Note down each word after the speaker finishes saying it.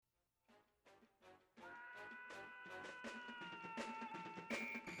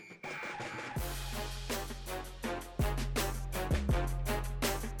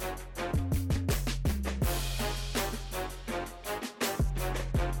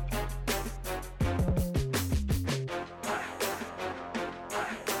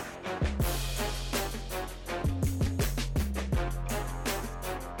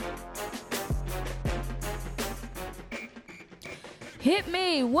Hit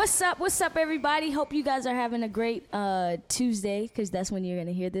me. What's up? What's up, everybody? Hope you guys are having a great Tuesday, because that's when you're going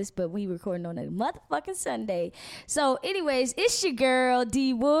to hear this, but we recording on a motherfucking Sunday. So, anyways, it's your girl,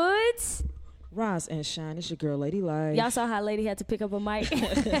 D Woods. Rise and shine. It's your girl, Lady Life. Y'all saw how Lady had to pick up a mic?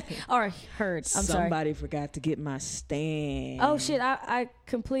 Or heard. I'm sorry. Somebody forgot to get my stand. Oh, shit. I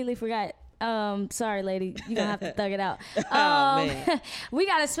completely forgot. Sorry, Lady. You're going to have to thug it out. Man. We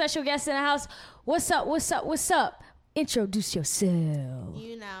got a special guest in the house. What's up? What's up? What's up? Introduce yourself.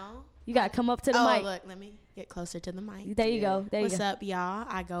 You know. You got to come up to the mic. Oh, look. Let me get closer to the mic. There you go. There What's you go. up, y'all?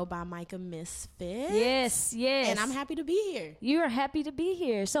 I go by Micah Misfit. Yes, yes. And I'm happy to be here. You are happy to be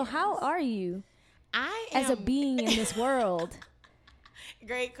here. So how are you I am. as a being in this world?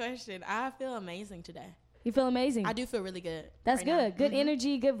 Great question. I feel amazing today. You feel amazing. I do feel really good. That's right good. now. Good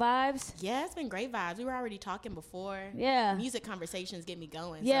energy, good vibes. Yeah, it's been great vibes. We were already talking before. Yeah. Music conversations get me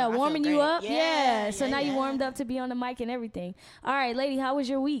going. Yeah, so I feel warming you great. up. Yeah. So now you yeah. warmed up to be on the mic and everything. All right, Lady, how was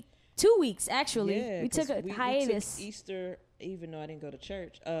your week? 2 weeks, actually. Yeah, we took a hiatus. We took Easter, even though I didn't go to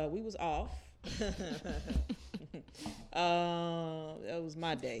church. We was off. That was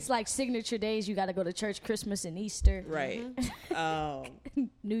my day. It's like signature days. You got to go to church, Christmas and Easter. Right.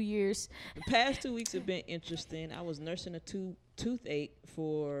 New Year's. The past 2 weeks have been interesting. I was nursing a toothache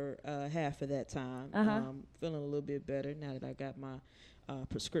for half of that time. Feeling a little bit better now that I got my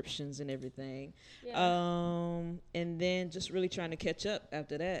prescriptions and everything. Yeah. And then just really trying to catch up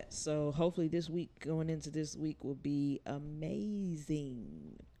after that. So hopefully this week, going into this week, will be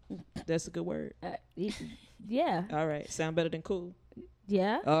amazing. That's a good word. Yeah. All right. Sound better than cool.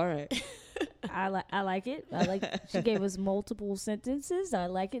 Yeah. All right. I like it. I like. She gave us multiple sentences. I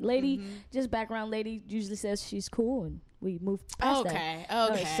like it. Lady, just background. Lady usually says she's cool, and we move past that.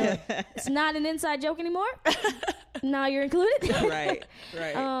 Okay. So it's not an inside joke anymore. Now you're included. Right.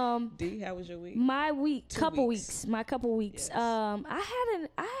 D, how was your week? My week, 2 couple weeks. weeks. My couple weeks. Yes. I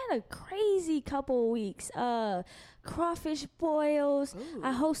had a crazy couple weeks. Crawfish boils. Ooh.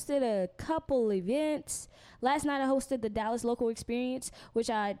 I hosted a couple events. Last night I hosted the Dallas Local Experience, which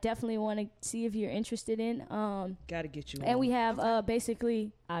I definitely want to see if you're interested in. Gotta get you And on. we have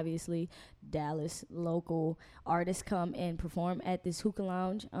basically, obviously, Dallas local artists come and perform at this hookah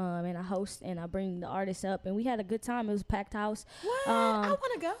lounge. And I host and I bring the artists up. And we had a good time. It was a packed house. What? I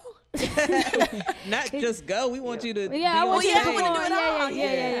want to go. Not just go. We want you to. Yeah, I want you to I wanna do it all.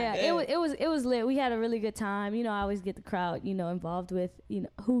 Yeah. Yeah. It was lit. We had a really good time. You know, I always get the crowd, involved with,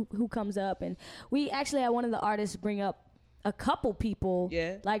 who comes up, and we actually had one of the artists bring up a couple people,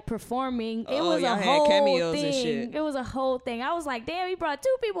 like performing. It was y'all a had whole cameos thing. and shit. It was a whole thing. I was like, damn, he brought 2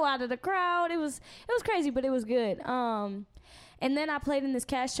 people out of the crowd. It was crazy, but it was good. And then I played in this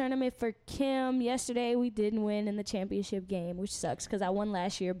cash tournament for Kim yesterday. We didn't win in the championship game, which sucks because I won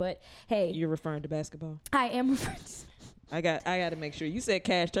last year. But hey, You're referring to basketball. I am referring to. I got to make sure. You said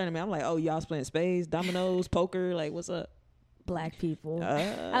cash tournament. I'm like, oh, y'all's playing spades, dominoes, poker. Like, what's up? Black people.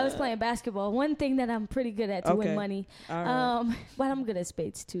 I was playing basketball. One thing that I'm pretty good at to win money. All right. But I'm good at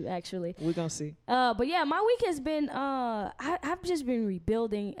spades too, actually. We're gonna see. But yeah, my week has been I've just been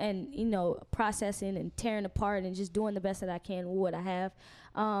rebuilding and processing and tearing apart and just doing the best that I can with what I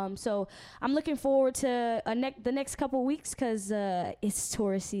have. So I'm looking forward to the next couple weeks because it's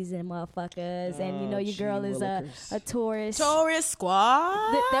tourist season, motherfuckers, and your girl is a tourist. Tourist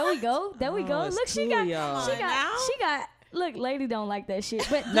squad. There we go. it's Look, she cool, got y'all. she got. Look, Lady don't like that shit,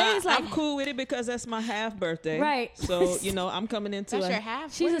 but Lady's like, I'm cool with it because that's my half birthday. Right. So I'm coming into That's your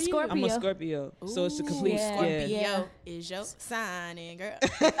half. She's What a are you? Scorpio. I'm a Scorpio, so it's a complete yeah. Scorpio Yeah. is your sign, and girl.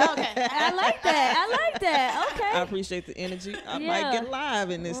 Okay. I like that. Okay. I appreciate the energy. I Yeah. might get live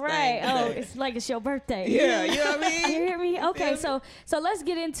in this Right. thing. Oh, it's like it's your birthday. Yeah, you know what I You mean? hear me? Okay, so let's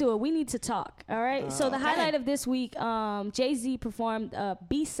get into it. We need to talk. All right. So the highlight of this week, Jay-Z performed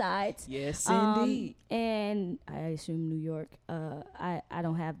B-sides. Yes, indeed. And I assume New York. I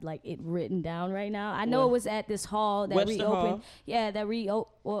don't have like it written down right now. I know it was at this hall that Webster reopened. Hall. Yeah, that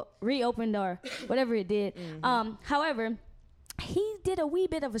reopened or whatever it did. However, he did a wee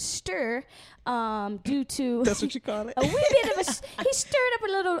bit of a stir due to That's what you call it? a wee bit of he stirred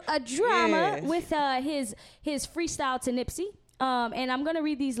up a drama Yeah. with his freestyle to Nipsey. And I'm gonna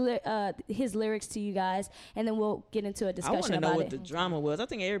read his lyrics to you guys, and then we'll get into a I want discussion to know about what it. the drama was. I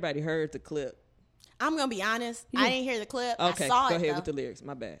think everybody heard the clip. I'm gonna be honest. I didn't hear the clip. Okay, I saw go it ahead though. with the lyrics.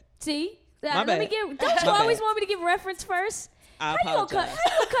 My bad. See, My let me bad. give. Don't you My always bad. want me to give reference first? I How you gonna apologize.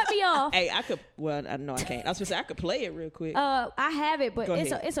 cut me off? Hey, I could. Well, I know I can't. I was gonna say I could play it real quick. I have it, but Go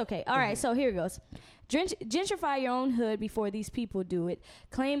it's ahead. okay. All right, so here it goes. Gentrify your own hood before these people do it.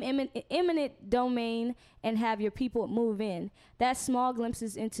 Claim eminent domain and have your people move in. That's small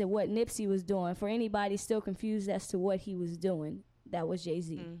glimpses into what Nipsey was doing. For anybody still confused as to what he was doing, that was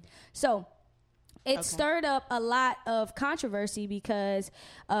Jay-Z. So it stirred up a lot of controversy because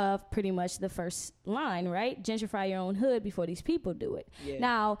of pretty much the first line, right? Gentrify your own hood before these people do it. Yeah.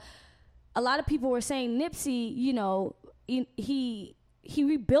 Now, a lot of people were saying Nipsey, you know, he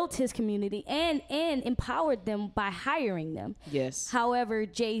rebuilt his community and empowered them by hiring them. Yes. However,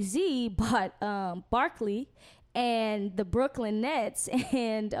 Jay-Z bought Barkley and the Brooklyn Nets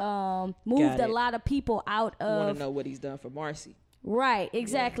and moved a lot of people out of... I want to know what he's done for Marcy. Right,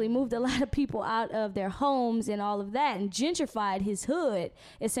 exactly. Yeah. Moved a lot of people out of their homes and all of that and gentrified his hood,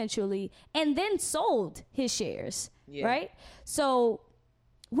 essentially, and then sold his shares, right? So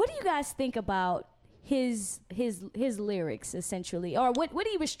what do you guys think about his lyrics, essentially, or what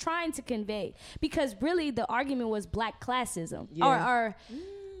he was trying to convey? Because really the argument was black classism,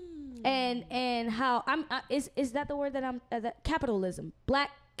 and how is that the word that I'm capitalism, black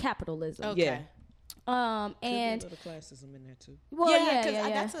capitalism. Okay. Yeah. And a little classism in there too. Well,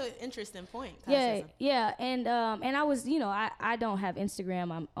 that's an interesting point. Classism. And I was, you know, I don't have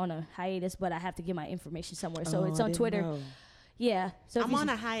Instagram. I'm on a hiatus, but I have to get my information somewhere, so it's on Twitter. Know. Yeah, so I'm on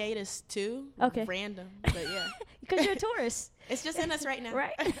a hiatus too. Okay, random, but yeah, because you're a tourist. It's just in us right now,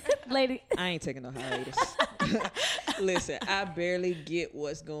 right, lady? I ain't taking no hiatus. Listen, I barely get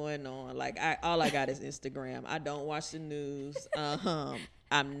what's going on. Like, all I got is Instagram. I don't watch the news.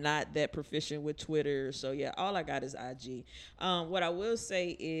 I'm not that proficient with Twitter. So, yeah, all I got is IG. What I will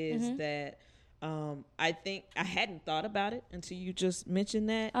say is that I think I hadn't thought about it until you just mentioned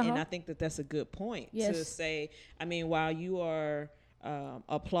that. And I think that that's a good point to say. I mean, while you are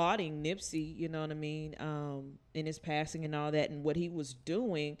applauding Nipsey, you know what I mean, in his passing and all that and what he was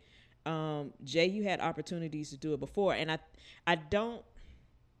doing, Jay, you had opportunities to do it before. And I don't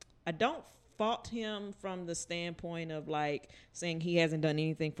fault him from the standpoint of saying he hasn't done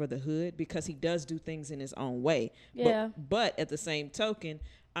anything for the hood, because he does do things in his own way. Yeah. But at the same token,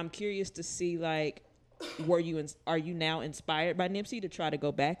 I'm curious to see are you now inspired by Nipsey to try to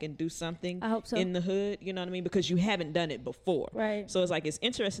go back and do something I hope so. in the hood? You know what I mean? Because you haven't done it before. Right. So it's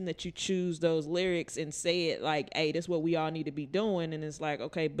interesting that you choose those lyrics and say it hey, this is what we all need to be doing. And it's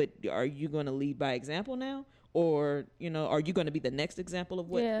okay, but are you going to lead by example now? Or, are you going to be the next example of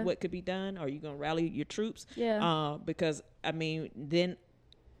what could be done? Are you going to rally your troops? Yeah. Because, I mean, then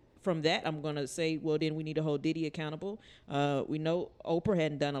from that, I'm going to say, well, then we need to hold Diddy accountable. We know Oprah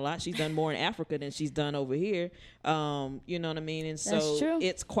hadn't done a lot. She's done more in Africa than she's done over here. You know what I mean? And so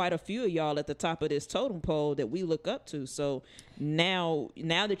it's quite a few of y'all at the top of this totem pole that we look up to. So now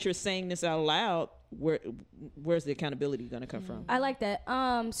that you're saying this out loud, where's the accountability going to come from? I like that.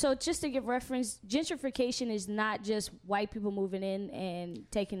 So just to give reference, gentrification is not just white people moving in and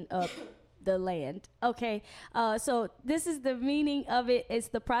taking up the land. Okay. So this is the meaning of it. It's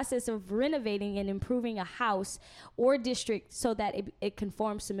the process of renovating and improving a house or district so that it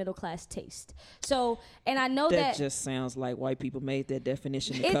conforms to middle class taste. So, and I know that just sounds like white people made that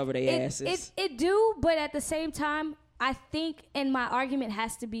definition to cover their asses. It do, but at the same time, I think, and my argument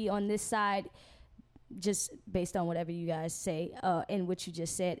has to be on this side, just based on whatever you guys say and what you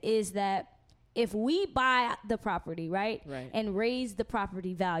just said, is that if we buy the property, right, and raise the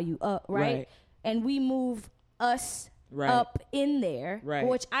property value up, right, and we move us up in there,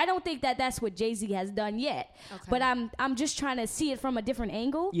 which I don't think that's what Jay-Z has done yet, but I'm just trying to see it from a different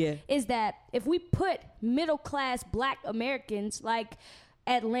angle, is that if we put middle class black Americans like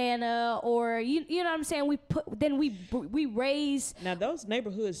Atlanta, or you know what I'm saying, we raise. Now those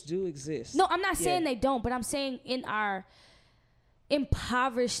neighborhoods do exist. No, I'm not saying they don't, but I'm saying in our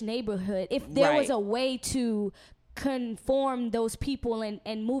impoverished neighborhood, if there was a way to conform those people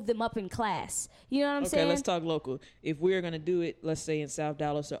and move them up in class, you know what I'm saying? Okay, let's talk local. If we're going to do it, let's say in South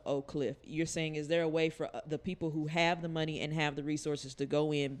Dallas or Oak Cliff, you're saying, is there a way for the people who have the money and have the resources to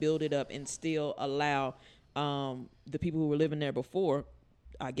go in, build it up, and still allow the people who were living there before,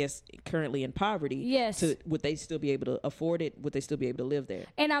 I guess currently in poverty, would they still be able to afford it? Would they still be able to live there?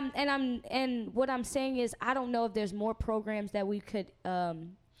 And what I'm saying is, I don't know if there's more programs that we could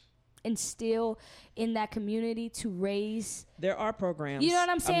instill in that community to raise. There are programs. You know what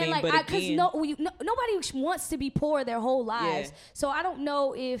I'm saying? Because nobody wants to be poor their whole lives. So I don't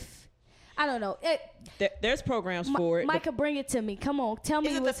know if. I don't know. There's programs for it. Micah, bring it to me. Come on, tell me.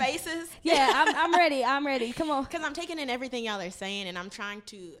 Is it the faces? Yeah, I'm ready. I'm ready. Come on. Because I'm taking in everything y'all are saying, and I'm trying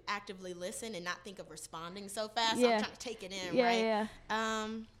to actively listen and not think of responding so fast. Yeah. So I'm trying to take it in, right? Yeah.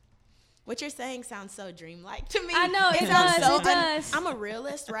 What you're saying sounds so dreamlike to me. I know it does. I'm a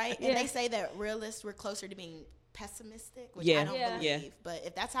realist, right? And they say that realists were closer to being pessimistic, which I don't believe. But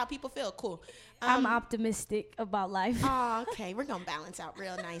if that's how people feel, cool. I'm optimistic about life. Oh, okay. We're gonna balance out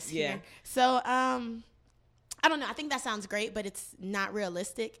real nice here. So, I don't know. I think that sounds great, but it's not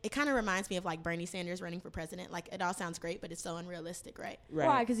realistic. It kind of reminds me of like Bernie Sanders running for president. Like it all sounds great, but it's so unrealistic, right?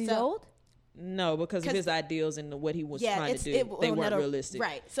 Why? Because he's old? No, because of his ideals and what he was trying to do. They weren't realistic.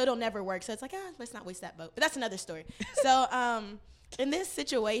 Right. So it'll never work. So it's like, let's not waste that vote. But that's another story. So in this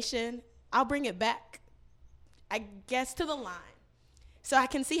situation, I'll bring it back, I guess, to the line. So I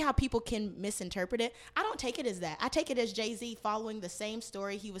can see how people can misinterpret it. I don't take it as that. I take it as Jay-Z following the same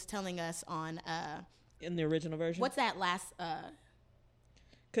story he was telling us on... in the original version? What's that last...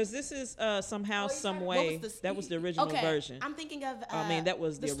 Because this is somehow, some way, that was the original version. I'm thinking of... that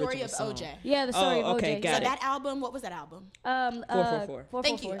was the story of song. OJ. Yeah, the story of OJ. Okay, got it. So that album, what was that album? 444.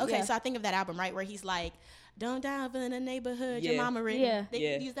 Thank you. Okay, so I think of that album, right, where he's like, don't dive in the neighborhood, your mama written.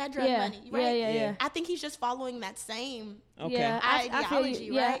 They use that drug money, right? Yeah. I think he's just following that same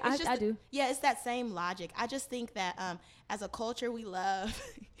ideology, right? I do. Yeah, it's that same logic. I just think that as a culture, we love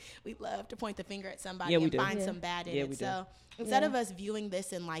to point the finger at somebody and find some bad in it. So instead of us viewing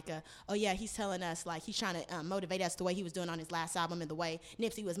this in like he's telling us like he's trying to motivate us the way he was doing on his last album and the way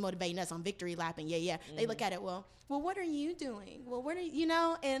Nipsey was motivating us on Victory Lap and they look at it, well, what are you doing? Well, what are you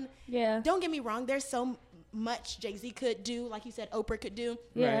know? And don't get me wrong, there's so much Jay-Z could do, like you said, Oprah could do.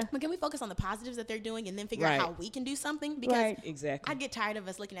 Yeah. But can we focus on the positives that they're doing and then figure out how we can do something? Because exactly. I get tired of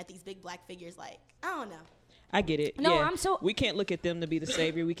us looking at these big black figures like, I don't know. I get it. No, yeah. We can't look at them to be the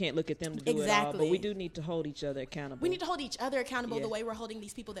savior. We can't look at them to do it all. But we do need to hold each other accountable. We need to hold each other accountable the way we're holding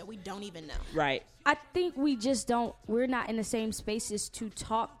these people that we don't even know. Right. I think we're not in the same spaces to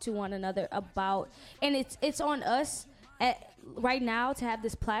talk to one another about, and it's on us right now to have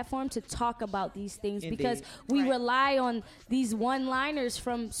this platform to talk about these things. Indeed. Because we rely on these one-liners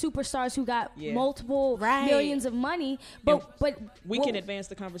from superstars who got multiple millions of money, but we can advance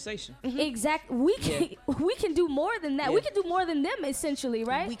the conversation. Exactly. We can do more than that. We can do more than them, essentially,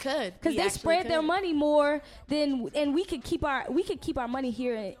 right? We could, because they spread their money more than, and we could keep our money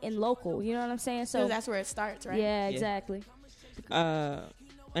here in local. You know what I'm saying? So that's where it starts, right? Yeah, exactly.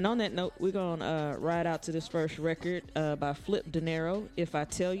 And on that note, we're going to ride out to this first record by Flip De Niro, If I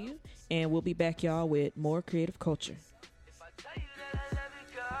Tell You. And we'll be back, y'all, with more creative culture. If I tell you that I love you,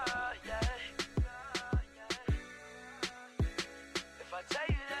 girl, If I tell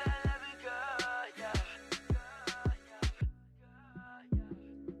you that I love you, girl,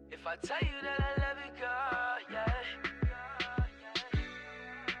 If I tell you that I love you, girl,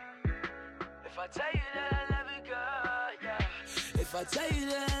 If I tell you that I love you, girl, If I tell you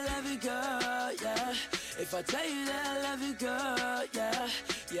that I love you, girl, If I tell you that I love you, girl,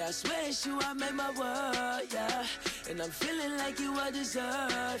 I swear it's you, I made my world, And I'm feeling like you I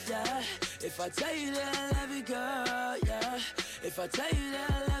deserve, If I tell you that I love you, girl, If I tell you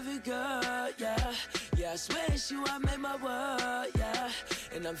that I love you, girl, I swear it's you, I made my world,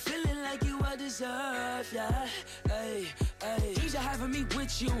 And I'm feeling like you I deserve, Hey, things are having me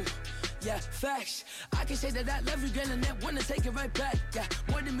with you. Facts. I can say that I love you, girl, and that wanna take it right back.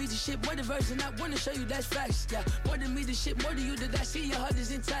 More than me the shit, more the version. I wanna show you that's facts. More than me the shit, more than you that I see your heart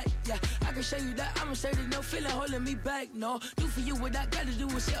is intact. I can show you that I'm assertive, no feeling holding me back. No, do for you what I gotta do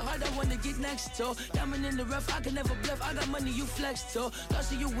is shit hard. I wanna get next to. Diamond in the rough, I can never bluff. I got money, you flex to.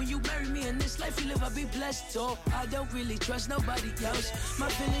 Lost to you when you marry me in this life you live, I be blessed to. I don't really trust nobody else. My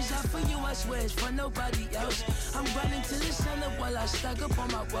feelings are for you, I swear it's for nobody else. I'm running to the sun up while I stack up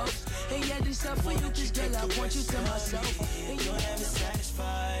on my wealth. And yeah, this up for you, cause girl, I want you to myself. And you're never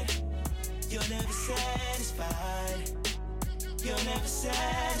satisfied. You're never satisfied. You're never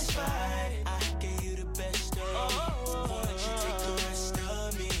satisfied. I gave you the best of me. Why don't you take the rest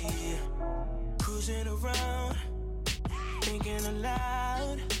of me? Cruising around, thinking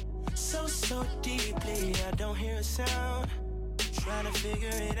aloud. So deeply, I don't hear a sound. Trying to figure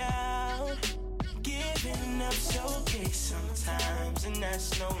it out. Giving up's okay sometimes, and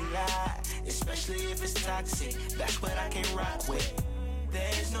that's no lie. Especially if it's toxic, that's what I can rock with.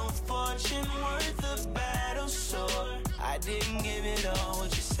 There's no fortune worth a battle sore. I didn't give it all. What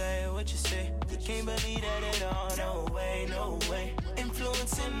you say, what you say? You can't believe that at all. No way, no way.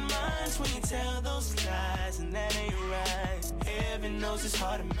 Influencing minds when you tell those lies, and that ain't right. Heaven knows it's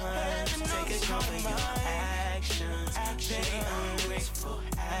hard to mind. So take account for your actions. They ungrateful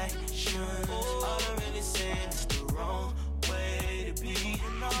actions. All I'm really saying is the wrong way to be. You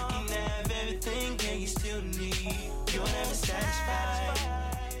can have everything, and you still need. You're never satisfied.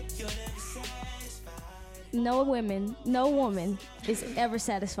 You're never satisfied. No woman is ever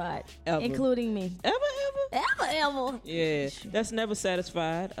satisfied, ever. Including me. Ever. Yeah, that's Never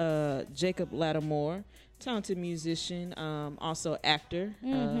Satisfied. Jacob Lattimore, talented musician, also actor.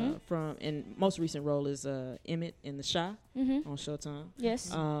 From and most recent role is Emmett in The Chi on Showtime. Yes.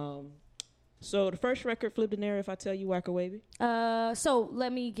 So the first record, Flip the Narrative, if I tell you Whack or Wavy? So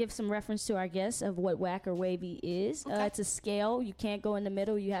let me give some reference to our guests of what Whack or Wavy is. Okay. It's a scale. You can't go in the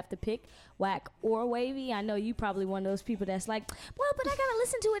middle. You have to pick Whack or Wavy. I know you probably one of those people that's like, well, but I got to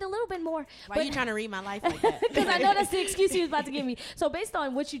listen to it a little bit more. Why are you trying to read my life like that? Because I know that's the excuse he was about to give me. So based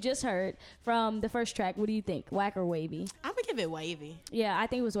on what you just heard from the first track, what do you think? Whack or Wavy? I'm going to give it Wavy. Yeah, I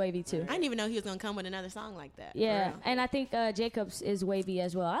think it was Wavy too. I didn't even know he was going to come with another song like that. Yeah, and I think Jacob's is Wavy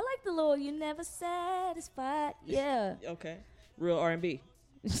as well. I like the little "You Never Satisfied." Yeah. Okay. Real R&B.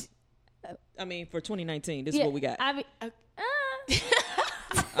 I mean, for 2019, this is what we got. I mean,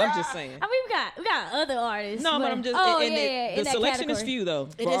 I'm just saying. I mean, we got other artists. No, but I'm just. The selection is few though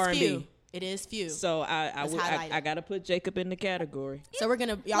for R&B. It is few. So I gotta put Jacob in the category. So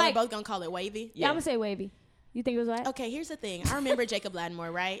y'all are both gonna call it Wavy. Yeah, I'm gonna say Wavy. You think it was Whack? Okay, here's the thing. I remember Jacob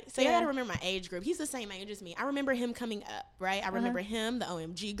Lattimore, right? So you gotta remember my age group. He's the same age as me. I remember him coming up, right? I remember him, the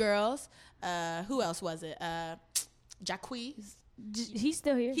OMG girls. Who else was it? Jacquees. He's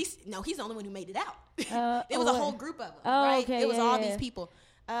still here. He's the only one who made it out. It was a whole group of them, right? Okay, it was all these people.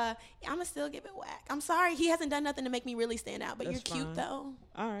 I'm gonna still give it Whack. I'm sorry, he hasn't done nothing to make me really stand out, but that's you're cute though.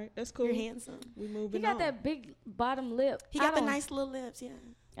 All right, that's cool. You're handsome. We moving on. He got that big bottom lip. He got the nice little lips.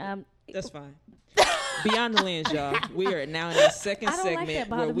 Yeah. That's fine. Beyond the Lens, y'all. We are now in the second segment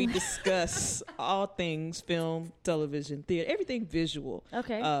where we discuss all things film, television, theater, everything visual.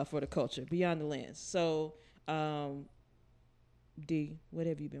 Okay. For the culture. Beyond the Lens. So, D, what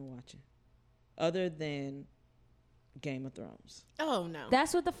have you been watching other than Game of Thrones? Oh no,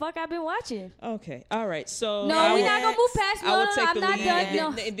 that's what the fuck I've been watching. Okay, all right. So no, we're not gonna move past. I will take I'm the not lead,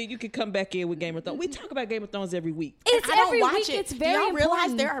 done. and then you can come back in with Game of Thrones. We talk about Game of Thrones every week. It's every week. It's very important. Do y'all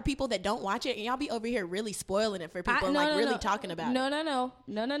realize important. there are people that don't watch it, and y'all be over here really spoiling it for people, really talking about it?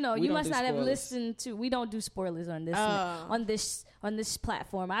 No. You must not have listened to. We don't do spoilers on this on this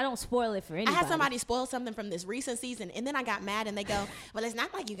platform. I don't spoil it for anybody. I had somebody spoil something from this recent season, and then I got mad, and they go, "Well, it's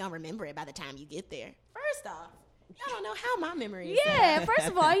not like you're gonna remember it by the time you get there." First off, I don't know how my memory is. Yeah, first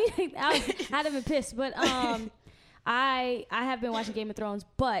of all, I'd have been pissed. But I have been watching Game of Thrones,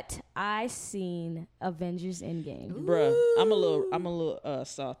 but I seen Avengers Endgame. Bruh, I'm a little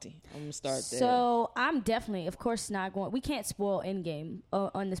salty. I'm gonna start there. So I'm definitely, of course, not going. We can't spoil Endgame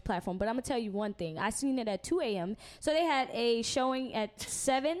on this platform, but I'm gonna tell you one thing. I seen it at 2 a.m. So they had a showing at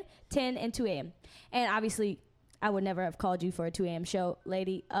 7, 10, and 2 a.m. And obviously, I would never have called you for a 2 a.m. show,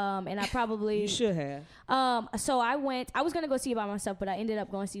 lady. And I probably... You should have. So I was going to go see it by myself, but I ended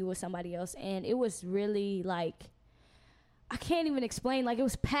up going to see it with somebody else. And it was really like... I can't even explain. Like, it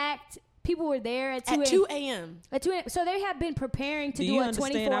was packed. People were there at 2 a.m. At 2 a.m. So they have been preparing to do a 24-hour... Do you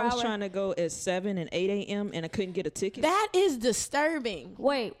understand? I was trying to go at 7 and 8 a.m. and I couldn't get a ticket. That is disturbing.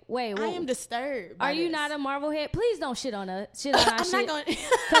 Wait. I am disturbed. Are you not a Marvel head? Please don't shit on our shit. I'm not going...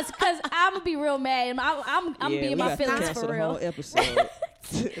 Because I'm going to be real mad. I'm being my feelings for real. The whole episode.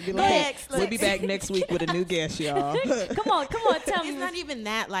 We'll be back next week with a new guest, y'all. Come on, tell me. It's not even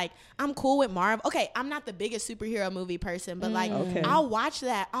that. Like, I'm cool with Marvel. Okay, I'm not the biggest superhero movie person, but like, I'll watch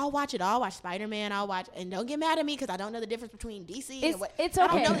that. I'll watch it all. I'll watch Spider-Man. And don't get mad at me because I don't know the difference between DC and what. It's okay.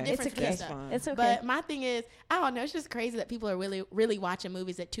 I don't know the difference. It's okay. It's okay. But my thing is, I don't know. It's just crazy that people are really, really watching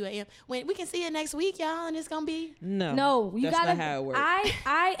movies at 2 a.m. when we can see it next week, y'all, and it's gonna be no. You gotta. Not how it works.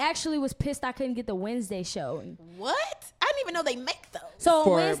 I actually was pissed I couldn't get the Wednesday showing. What? I didn't even know they make those. So on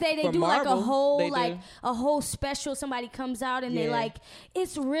Wednesday they do Marvel, like a whole special. Somebody comes out and they like,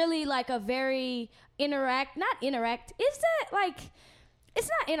 it's really like a very not interact. Is that like? It's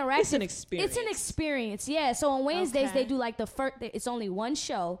not interactive. It's an experience. It's an experience, yeah. So on Wednesdays they do like the first. It's only one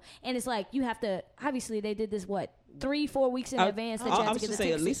show, and it's like you have to. Obviously, they did this 3-4 weeks in advance. That you have I was to get to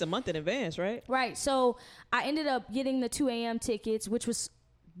say at least a month in advance, right? Right. So I ended up getting the 2 a.m. tickets, which was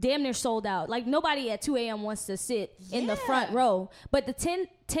damn near sold out. Like nobody at 2 a.m. wants to sit in the front row. But the 10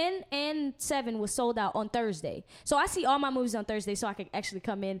 and 7 was sold out on Thursday. So I see all my movies on Thursday, so I could actually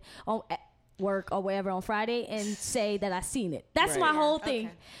come in on work or whatever on Friday and say that I seen it. That's my whole thing.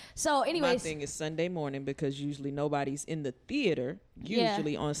 Okay. So anyways, my thing is Sunday morning because usually nobody's in the theater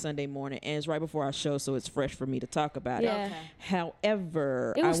on Sunday morning, and it's right before our show, so it's fresh for me to talk about it. Okay.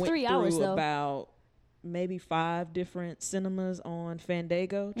 However, it was I went 3 through hours though. About maybe 5 different cinemas on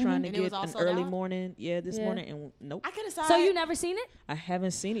Fandango trying to get an early morning morning, and nope. I could have. So you never seen it? I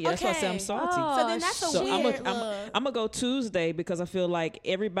haven't seen it yet. That's why I say I'm salty. So then that's weird. I'm gonna go Tuesday because I feel like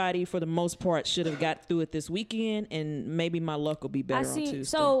everybody for the most part should have got through it this weekend, and maybe my luck will be better on Tuesday.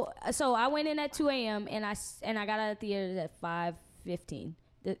 So I went in at 2 a.m. and I got out of the theater at 5:15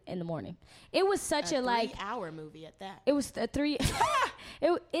 in the morning. It was such a 3-hour movie at that. It was a 3.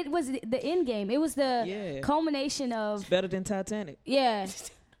 It was the end game. It was the culmination of. It's better than Titanic. Yeah.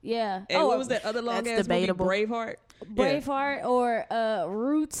 Yeah. Hey, what was that other long ass movie? Braveheart. Braveheart or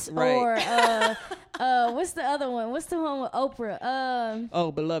Roots or what's the other one? What's the one with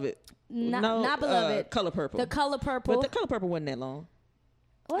Oprah? Beloved. Not Beloved. Color Purple. The Color Purple. But the Color Purple wasn't that long.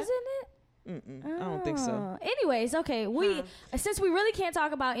 Wasn't it? I don't think so. Anyways, okay. Since we really can't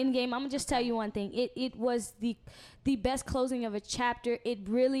talk about Endgame, I'm gonna just tell you one thing. It was the best closing of a chapter. It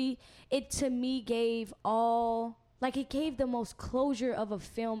to me gave all. Like, it gave the most closure of a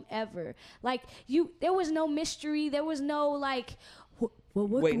film ever. Like, there was no mystery. There was no, like,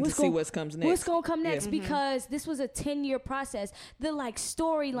 waiting to see what comes next. What's going to come next? Yeah. Because this was a 10-year process. The, like,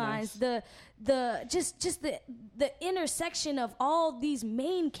 storylines, nice. the intersection of all these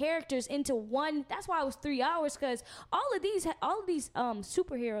main characters into one. That's why it was 3 hours, because all of these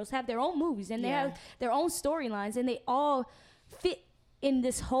superheroes have their own movies, and they have their own storylines, and they all fit in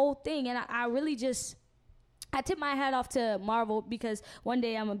this whole thing. And I really just... I tip my hat off to Marvel, because one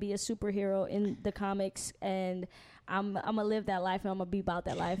day I'm going to be a superhero in the comics, and I'm going to live that life, and I'm going to be about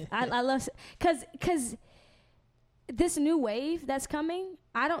that life. I love, because this new wave that's coming,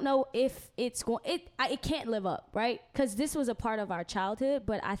 I don't know if it can't live up, right? Because this was a part of our childhood,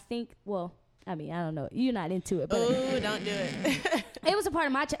 but I think, well, I mean, I don't know. You're not into it. But don't do it. It was a part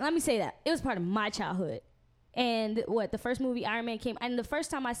of my, let me say that. It was part of my childhood. And the first movie, Iron Man, came, and the first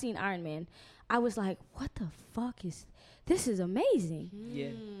time I seen Iron Man, I was like, what the fuck this is amazing. Yeah.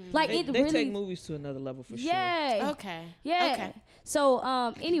 Like, they really take movies to another level for sure. Okay. Yeah. Okay.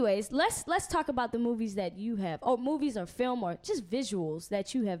 So, anyways, let's talk about the movies that you have, or movies or film or just visuals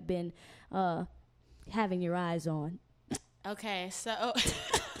that you have been having your eyes on. Okay. So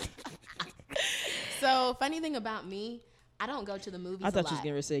funny thing about me, I don't go to the movies I thought you was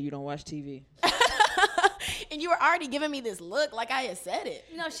going to say you don't watch TV. And you were already giving me this look like I had said it.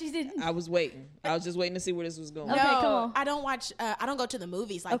 No, she didn't. I was waiting. I was just waiting to see where this was going. Okay, come on. I don't watch. I don't go to the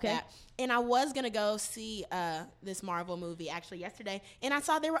movies like that. And I was gonna go see this Marvel movie actually yesterday, and I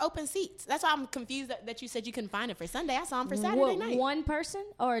saw there were open seats. That's why I'm confused that you said you couldn't find it for Sunday. I saw them for Saturday night. One person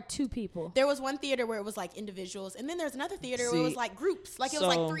or two people? There was one theater where it was like individuals, and then there's another theater where it was like groups. Like it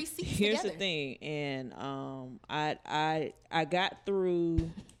was like 3 seats here's together. The thing, and I got through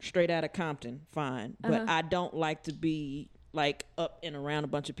straight out of Compton, fine, but I don't like to be like up and around a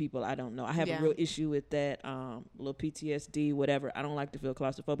bunch of people I don't know. I have a real issue with that, little PTSD, whatever. I don't like to feel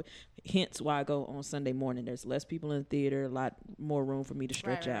claustrophobic. Hence why I go on Sunday morning. There's less people in the theater, a lot more room for me to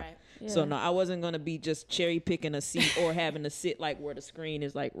stretch out. Right. Yeah. So no, I wasn't going to be just cherry picking a seat or having to sit like where the screen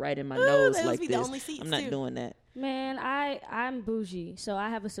is like right in my nose like this. I'm not doing that. Man, I'm bougie, so I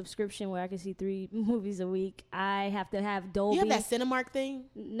have a subscription where I can see 3 movies a week. I have to have Dolby. You have that Cinemark thing?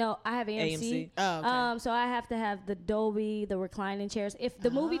 No, I have AMC. Oh, okay. So I have to have the Dolby, the reclining chairs. If the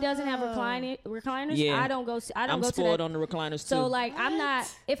movie doesn't have recliners, I don't go. I'm go spoiled to that. on the recliners too. So like, I'm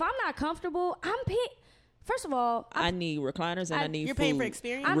not. If I'm not comfortable, I'm paying. First of all, I need recliners and I need you're food. Paying for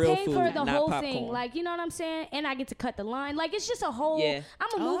experience? I'm real paying food, for the whole popcorn. thing. Like, you know what I'm saying? And I get to cut the line. Like, it's just a whole. Yeah.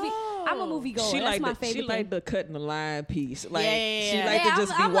 I'm a movie goer. That's my favorite thing. She like the cutting the line piece. Like, she like to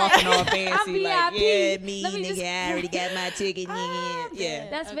just be walking all fancy. Like, me, nigga, I already got my ticket. Yeah.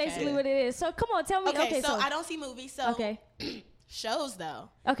 That's basically what it is. So, come on, tell me. Okay, so I don't see movies. So, shows though.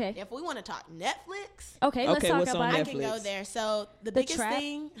 Okay. If we want to talk Netflix. Okay, let's talk about it. I can go there. So, the biggest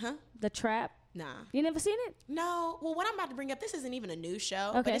thing. The Trap. Nah. You never seen it? No. Well, what I'm about to bring up, this isn't even a new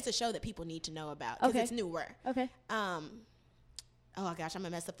show, but it's a show that people need to know about because it's newer. Okay. Oh gosh, I'm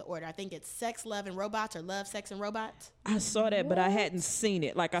gonna mess up the order. I think it's Sex, Love, and Robots, or Love, Sex, and Robots. I saw that, but I hadn't seen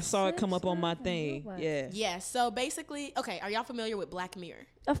it. Like I saw it come up on my thing. Yeah. Yeah. So basically, okay, are y'all familiar with Black Mirror?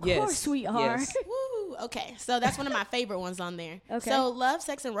 Of course, sweetheart. Yes. Woo. Okay, so that's one of my favorite ones on there. Okay. So Love,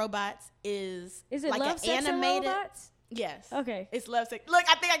 Sex, and Robots is it like Love, Sex, animated? And Robots? Yes. Okay. It's Love, Sex. Look,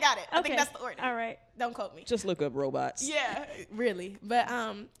 I think I got it. I think that's the order. All right. Don't quote me. Just look up robots. Yeah, really. But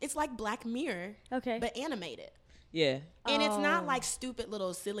it's like Black Mirror. Okay. But animated. Yeah. And it's not like stupid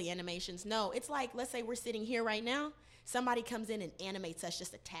little silly animations. No, it's like, let's say we're sitting here right now. Somebody comes in and animates us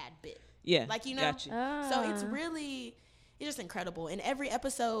just a tad bit. Yeah. Like, you know? Got you. So it's just incredible. And every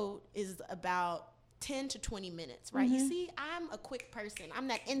episode is about 10 to 20 minutes, right? You see, I'm a quick person. I'm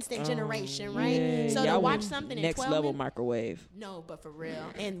that instant generation, right? Yeah. So to watch something in 12 next level microwave. No, but for real.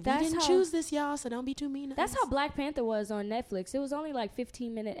 And we didn't choose this, y'all, so don't be too mean. That's how Black Panther was on Netflix. It was only like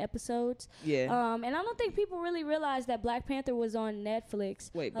 15-minute episodes. Yeah. And I don't think people really realized that Black Panther was on Netflix.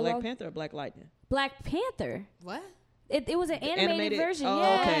 Wait, Black Panther or Black Lightning? Black Panther. What? It was an animated version. Oh,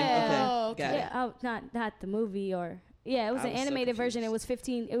 yeah. Okay. Oh, okay. Got it. Yeah. Oh, not the movie or Yeah, it was an animated version. It was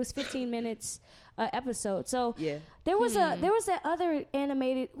 15 minutes episode. So there was that other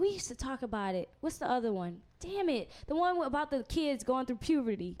animated. We used to talk about it. What's the other one? Damn it, the one about the kids going through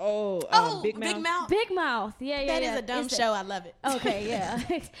puberty. Big Mouth. Big Mouth. Yeah. That is a dumb show. I love it. Okay, yeah.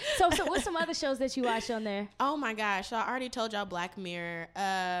 So what's some other shows that you watch on there? Oh my gosh, so I already told y'all Black Mirror.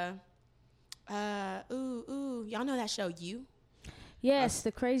 Y'all know that show You? Yes,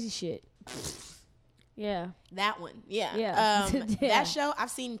 the crazy shit. Yeah. That one. Yeah. Yeah. That show I've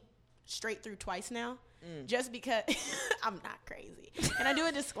seen straight through twice now. Just because I'm not crazy. Can I do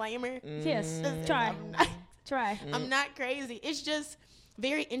a disclaimer? Yes. Try. I'm not crazy. It's just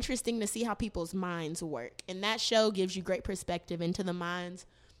very interesting to see how people's minds work. And that show gives you great perspective into the minds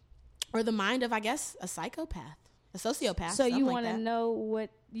or the mind of, I guess, a psychopath, a sociopath. So you want to know what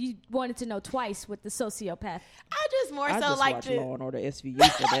you wanted to know twice with the sociopath. I just like to Law and Order SVU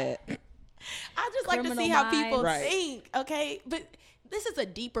for that. I just like to see how people think. Okay. But this is a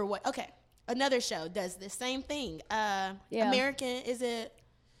deeper way. Okay. Another show does the same thing.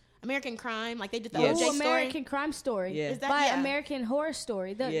 American Crime? Like they did the OJ story. American Crime Story. Yeah. Is that by American Horror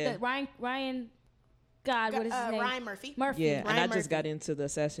Story? The Ryan. God, what is his name? Ryan Murphy. Yeah, Ryan Murphy. Just got into the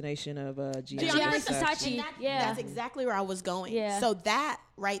assassination of Gianni Versace. That's exactly where I was going. Yeah. So that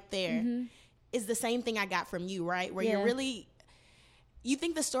right there is the same thing I got from you, right? Where you're really, you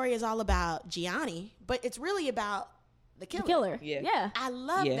think the story is all about Gianni, but it's really about the killer. Yeah. I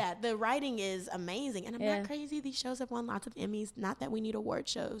love that. The writing is amazing. And I'm not crazy. These shows have won lots of Emmys. Not that we need award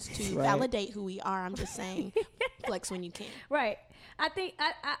shows to validate who we are. I'm just saying, flex when you can. Right. I think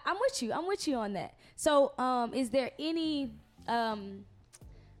I'm with you. I'm with you on that. So is there any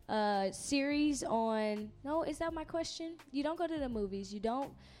series on... No, is that my question? You don't go to the movies. You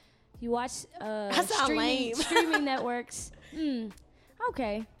watch streaming networks.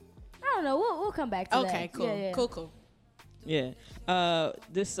 Okay. I don't know. We'll come back to that. Okay, cool. Cool. Yeah.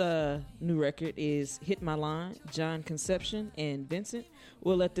 This new record is Hit My Line, John Conception and Vincent.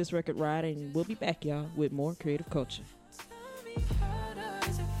 We'll let this record ride and we'll be back, y'all, with more Creative Culture.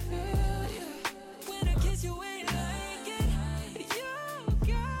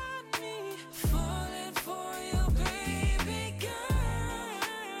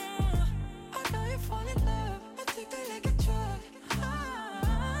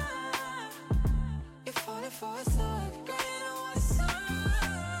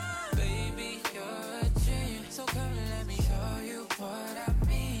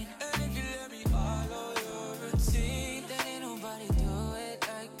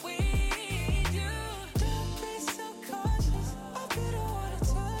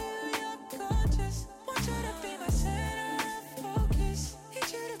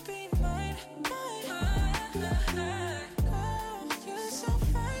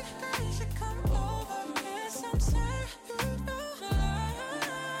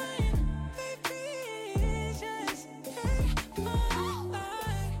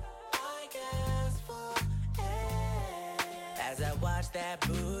 That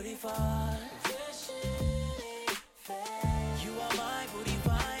booty fall. You are my booty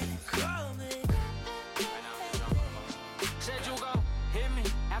fine. Call me. Said you go hit me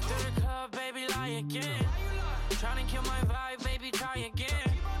after the club, baby, lie again. Trying to kill my vibe, baby, try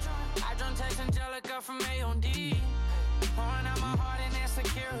again. I drunk text Angelica from A.O.D. Pouring out my heart and that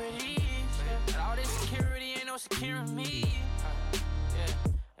security. But all this security ain't no securing me.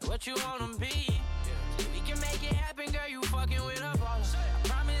 And what you wanna be? We can make it happen, girl, you fucking with a baller. I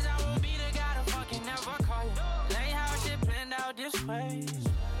promise I won't be the guy to fucking never call you. It ain't how shit planned out this way.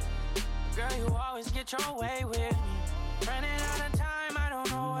 Girl, you always get your way with me. Running out of time, I don't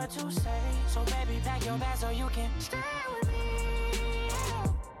know what to say. So baby, pack your bag so you can stay with me.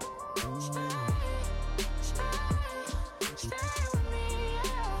 Stay with me.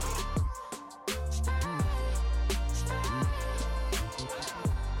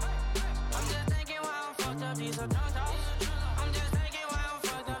 These are drunk dogs. I'm just thinking why I'm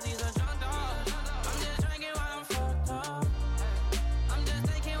fucked up. These are drunk dogs. I'm just drinking why I'm fucked up. I'm just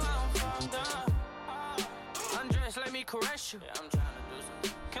thinking why I'm fucked up. Undress, let me caress you. I'm trying to do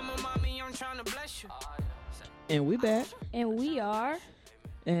something. Come on, mommy, I'm trying to bless you. And we back. And we are.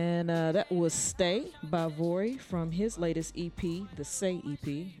 And that was Stay by Vori from his latest EP, the Say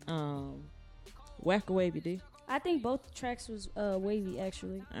EP. Whack a wavy, D. I think both tracks was wavy,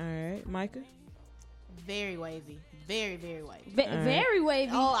 actually. All right, Micah. Very wavy. Very, very wavy. Very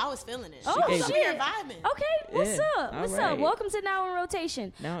wavy. Oh, I was feeling it. Oh, shit. We're vibing. Okay, what's up? What's up? Welcome to Now in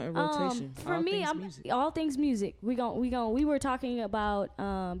Rotation. Now in Rotation. For me, all things music. We were talking about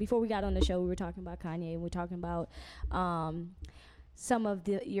before we got on the show. We were talking about Kanye. And we're talking about some of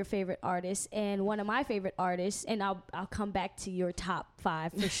your favorite artists, and one of my favorite artists, and I'll come back to your top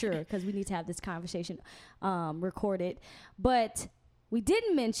 5 for sure, because we need to have this conversation recorded. But we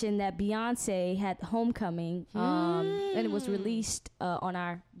didn't mention that Beyonce had Homecoming, and it was released on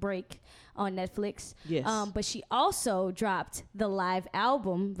our break on Netflix. Yes. But she also dropped the live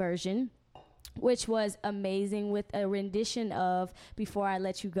album version, which was amazing, with a rendition of Before I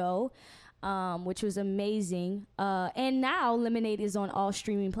Let You Go, which was amazing. And now Lemonade is on all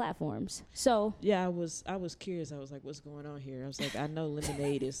streaming platforms. So yeah, I was curious. I was like, what's going on here? I was like, I know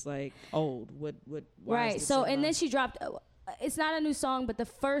Lemonade is like old. What? Why right. So and then she dropped. It's not a new song, but the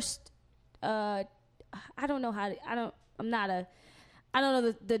first. I don't know how. I don't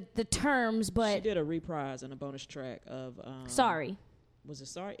know the terms, but she did a reprise and a bonus track of. Sorry. Was it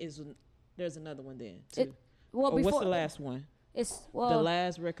Sorry? There's another one then too. Before, what's the last one? It's the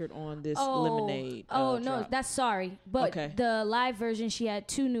last record on this Lemonade. No, drop. that's Sorry. But the live version, she had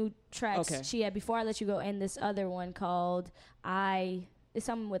 2 new tracks. Okay. She had Before I Let You Go and this other one called It's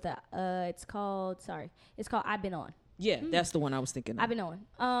something with it's called I've Been On. Yeah, that's the one I was thinking of. I've Been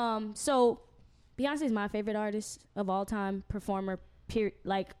On. So Beyonce is my favorite artist of all time, performer. Period.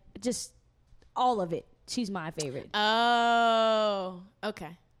 Like just all of it. She's my favorite. Oh,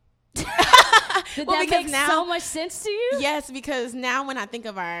 okay. Did that make so much sense to you? Yes, because now when I think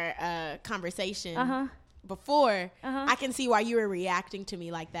of our conversation before, I can see why you were reacting to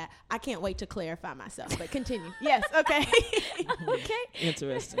me like that. I can't wait to clarify myself, but continue. Yes, okay. Okay.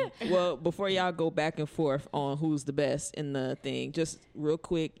 Interesting. Well, before y'all go back and forth on who's the best in the thing, just real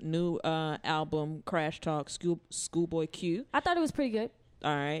quick, new album, Crash Talk, Schoolboy Q. I thought it was pretty good.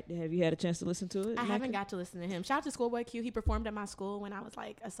 All right. Have you had a chance to listen to it? I haven't got to listen to him. Shout out to Schoolboy Q. He performed at my school when I was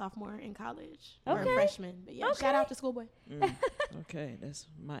like a sophomore in college or a freshman. But yeah, shout out to Schoolboy. Okay, that's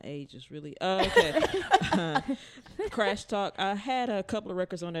my age is really okay. Crash Talk. I had a couple of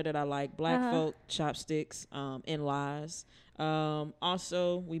records on there that I like. Black Folk, Chopsticks, and Lies.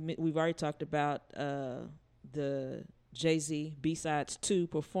 Also, we've already talked about the Jay-Z B-Sides 2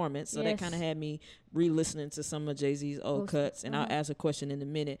 performance. So that kind of had me re-listening to some of Jay-Z's old cuts, and I'll ask a question in a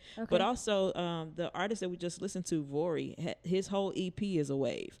minute. Okay. But also, the artist that we just listened to, Vori, his whole EP is a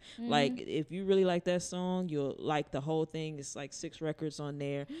wave. Like, if you really like that song, you'll like the whole thing. It's like 6 records on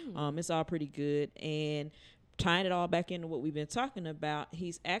there. It's all pretty good. And tying it all back into what we've been talking about,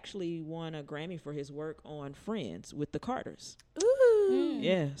 he's actually won a Grammy for his work on Friends with the Carters. Ooh.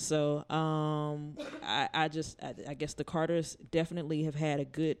 Yeah, so I guess the Carters definitely have had a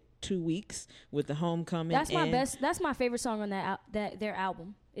good 2 weeks with the Homecoming. That's my best. That's my favorite song on their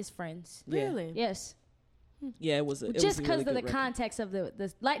album is Friends. Really? Yes. Yeah, it was just because really of the context of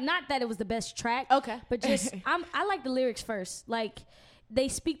the like, not that it was the best track. Okay. But just I like the lyrics first. Like, they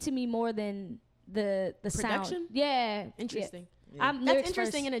speak to me more than the production? sound. Yeah. Interesting. Yeah. That's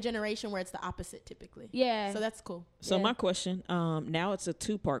interesting in a generation where it's the opposite typically. Yeah. So that's cool. So my question, now it's a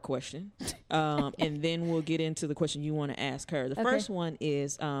 2-part question, and then we'll get into the question you want to ask her. The first one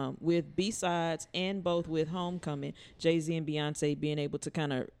is with B-Sides and both with Homecoming, Jay-Z and Beyonce being able to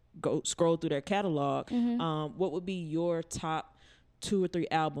kind of go scroll through their catalog, what would be your top 2 or 3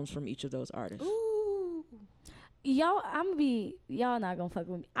 albums from each of those artists? Ooh. Y'all not gonna fuck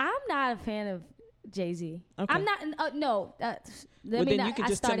with me. I'm not a fan of Jay-Z. Okay. I'm not. No. Well, then you can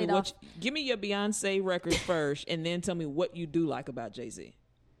just tell me give me your Beyonce record first, and then tell me what you do like about Jay-Z.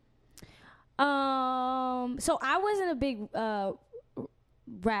 So I wasn't a big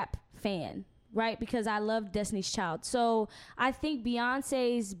rap fan, right? Because I love Destiny's Child. So I think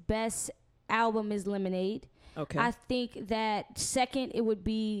Beyonce's best album is Lemonade. Okay. I think that second it would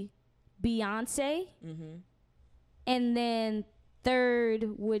be Beyonce, and then third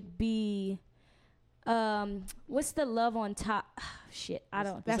would be. What's the Love on Top? Shit, I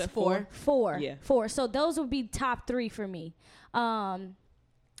don't. That's 4. 4. Yeah. 4. So those would be top 3 for me.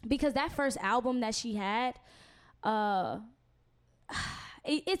 Because that first album that she had,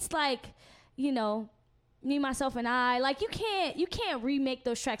 it's like, you know, Me, Myself, and I. Like, you can't remake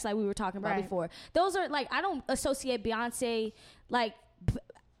those tracks like we were talking about before. Those are like, I don't associate Beyonce like.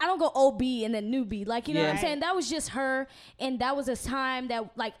 I don't go OB and then newbie. Like, you know what I'm saying? That was just her. And that was a time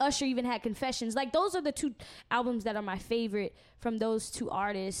that, like, Usher even had Confessions. Like, those are the 2 albums that are my favorite from those 2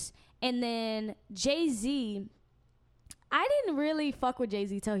 artists. And then Jay-Z, I didn't really fuck with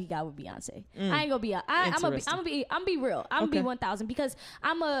Jay-Z till he got with Beyonce. I ain't gonna be. I'm gonna be real. I'm gonna be 1,000 because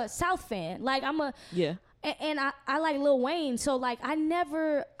I'm a South fan. Like, And I like Lil Wayne, so like I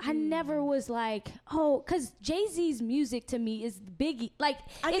never was like, oh, because Jay-Z's music to me is Biggie. Like,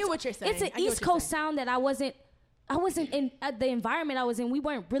 I get what you're saying. It's an East Coast sound that I wasn't I wasn't in the environment I was in. We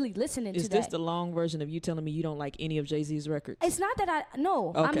weren't really listening to that. Is this the long version of you telling me you don't like any of Jay-Z's records? It's not that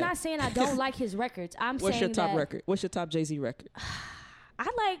no. I'm not saying I don't like his records. What's your top record? What's your top Jay-Z record? I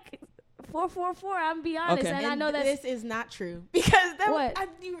like 444. I'm be honest, and I know that this is not true because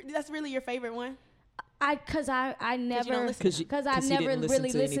that's really your favorite one. Because I never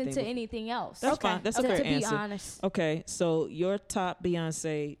really listened to anything else. That's fine. That's a fair answer. To be honest. Okay, so your top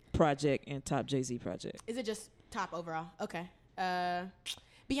Beyonce project and top Jay-Z project. Is it just top overall? Okay.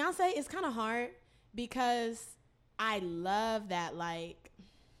 Beyonce is kind of hard because I love that like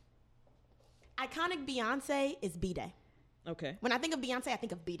iconic Beyonce is B-Day. Okay. When I think of Beyonce, I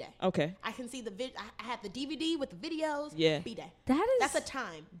think of B-Day. Okay. I can see I had the DVD with the videos. Yeah. B-Day. That's a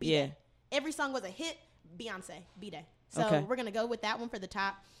time. B-Day. Yeah. Every song was a hit. Beyonce, B-Day. So we're going to go with that one for the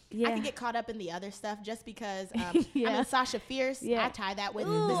top. Yeah. I can get caught up in the other stuff just because, I mean, Sasha Fierce, I tie that with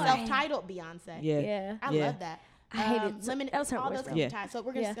the self-titled Beyonce. Yeah. I love that. I hate it. Lemonade, all those can be tied. So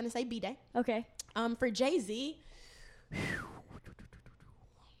we're just going to say B-Day. Okay. For Jay-Z,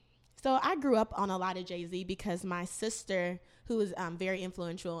 so I grew up on a lot of Jay-Z because my sister, who was very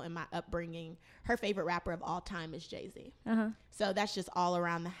influential in my upbringing, her favorite rapper of all time is Jay-Z. Uh-huh. So that's just all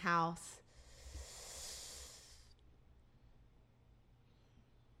around the house.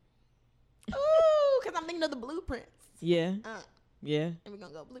 Ooh, because I'm thinking of the blueprints. Yeah. Yeah. And we're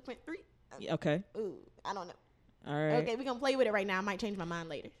going to go blueprint 3. Okay. Ooh, I don't know. All right. Okay, we're going to play with it right now. I might change my mind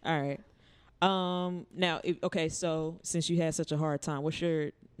later. All right. Now, so since you had such a hard time, what's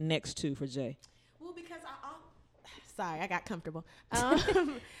your next two for Jay? Well, because sorry, I got comfortable.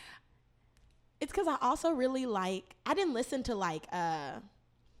 It's because I also really I didn't listen to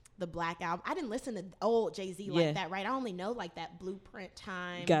the Black Album. I didn't listen to old Jay-Z like that, right? I only know like that Blueprint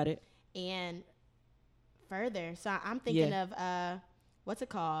time. Got it. And further. So I'm thinking of, what's it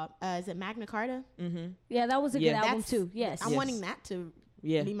called? Is it Magna Carta? Mm-hmm. Yeah, that was a good album too. Yes. I'm wanting that to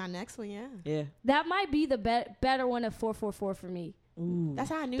be my next one, Yeah. That might be the better one of 444 for me. Ooh, that's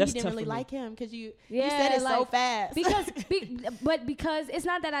how I knew you didn't really like him because you said it so fast. Because it's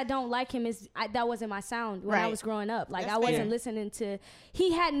not that I don't like him. That wasn't my sound when I was growing up. Like that's I wasn't listening to.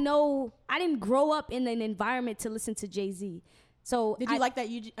 I didn't grow up in an environment to listen to Jay-Z. So did you like that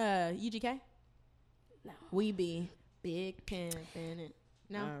UGK? No. We be big pen.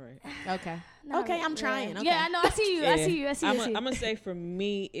 No. All right. Okay. Okay, I'm trying. Okay. Yeah, I know. I see you. I see you. I'm gonna say for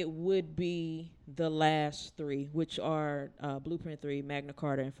me, it would be the last three, which are Blueprint 3, Magna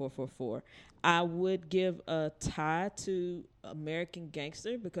Carta, and 444. I would give a tie to American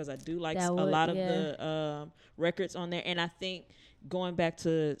Gangster because I do like a lot of the records on there, and I think going back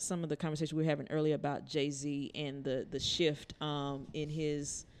to some of the conversation we were having earlier about Jay-Z and the shift in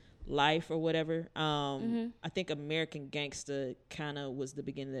his life or whatever, I think American Gangster kind of was the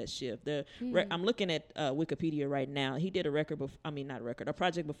beginning of that shift. I'm looking at Wikipedia right now. He did a a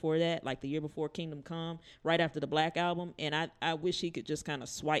project before that, like the year before Kingdom Come, right after the Black Album, and I wish he could just kind of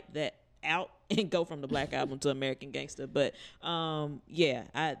swipe that out and go from the Black Album to American Gangster. But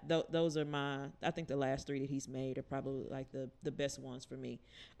those are I think the last three that he's made are probably like the best ones for me.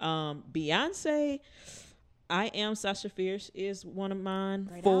 Beyonce, I Am Sasha Fierce is one of mine.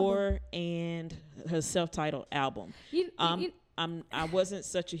 Great 4 album. And her self-titled album. I wasn't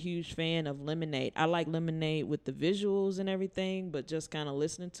such a huge fan of Lemonade. I like Lemonade with the visuals and everything, but just kind of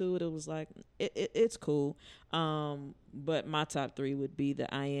listening to it, it was like it's cool. But my top 3 would be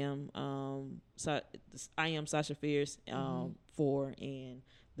the I Am Sasha Fierce, 4, and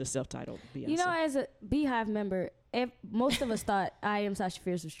the self-titled Beyonce. You know, as a Beehive member, most of us thought I Am Sasha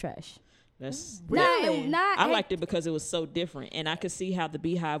Fierce was trash. That's really? I liked it because it was so different, and I could see how the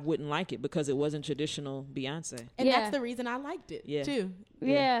Beehive wouldn't like it because it wasn't traditional Beyonce. And that's the reason I liked it too.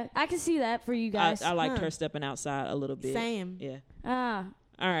 Yeah, I can see that for you guys. I liked her stepping outside a little bit. Same. Yeah.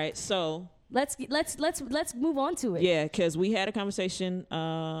 All right, so let's move on to it. Yeah, because we had a conversation,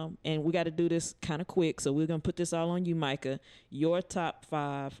 and we got to do this kind of quick, so we're gonna put this all on you, Micah. Your top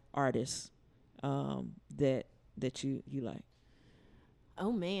 5 artists that you like.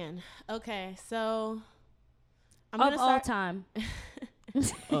 Oh man. Okay, so I'm gonna start all time.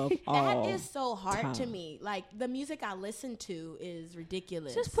 That is so hard to me. Like the music I listen to is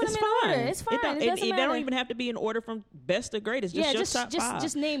ridiculous. Just put them in order. It's fine. They don't even have to be in order from best to greatest. Just your top 5.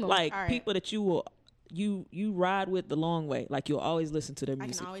 Just name them. Like people that you ride with the long way. Like you'll always listen to their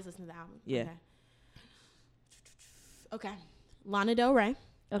music. I can always listen to the album. Yeah. Okay. Lana Del Rey.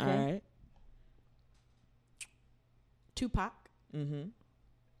 Okay. All right. Tupac. Mm-hmm.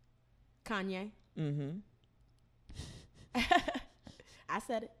 Kanye. Mm-hmm. I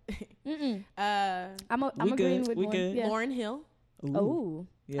said it. I'm agreeing with Good. Lauryn Hill. Ooh.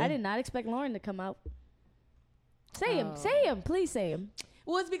 Yeah. I did not expect Lauryn to come out. Say him. Please say him.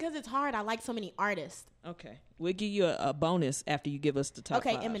 Well, it's because it's hard. I like so many artists. Okay. We'll give you a bonus after you give us the top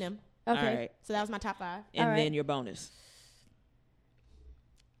 5. Okay, Eminem. Okay. All right. So that was my top 5. And then your bonus.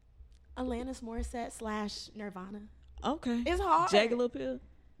 Alanis Morissette / Nirvana. Okay. It's hard. Jagged Pill?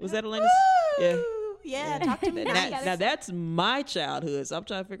 Was that Alanis? Yeah, talk to me. Now that's my childhood, so I'm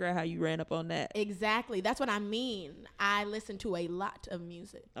trying to figure out how you ran up on that. Exactly. That's what I mean. I listen to a lot of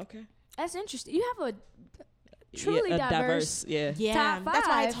music. Okay. That's interesting. You have a truly diverse yeah. top 5. That's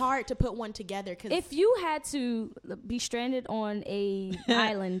why it's hard to put one together. Cause if you had to be stranded on a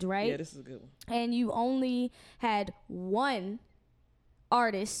island, right? Yeah, this is a good one. And you only had one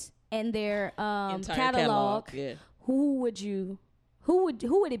artist and their catalog. Yeah. Who would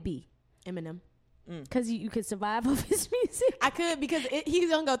it be? Eminem. Because you could survive off his music. I could, because he's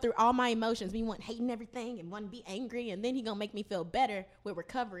gonna go through all my emotions. Me want hating everything and want to be angry, and then he gonna make me feel better with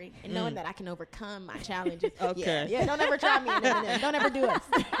recovery and knowing that I can overcome my challenges. Okay. Yeah. Don't ever try me, Eminem. Don't ever do us.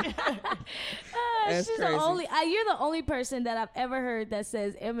 That's she's crazy. You're the only person that I've ever heard that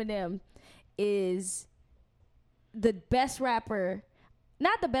says Eminem is the best rapper.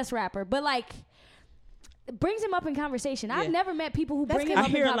 Not the best rapper, but like brings him up in conversation. Yeah. I've never met people who bring him up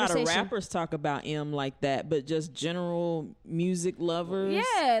in conversation. I hear a lot of rappers talk about M like that, but just general music lovers.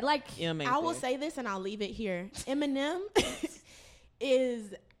 Yeah, like I will say this and I'll leave it here. Eminem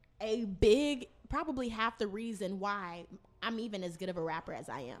is a big, probably half the reason why I'm even as good of a rapper as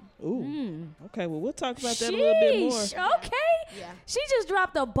I am. Ooh. Okay, well, we'll talk about that a little bit more. Okay. Yeah. She just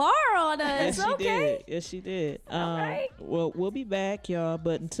dropped a bar on us. Yes, she did. All right. Well, we'll be back, y'all.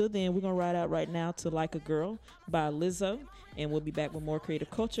 But until then, we're going to ride out right now to Like a Girl by Lizzo. And we'll be back with more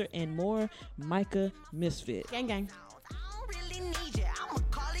creative culture and more Micah Misfit. Gang, gang. I don't really need you. I'm a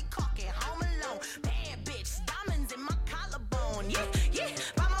Carly Cock at home alone. Bad bitch, diamonds in my collarbone. Yeah, yeah.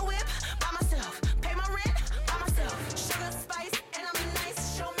 Buy my whip, by myself. Pay my rent, by myself. Sugar, spice, and I'm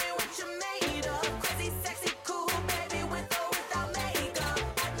nice. Show me what you made of. Crazy, sexy, cool, baby, with or without makeup.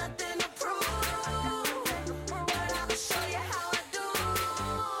 Got nothing to prove, but I'll show you how I do.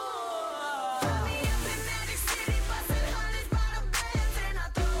 Put me up in Magic City, bustin' hundreds by the bands, and I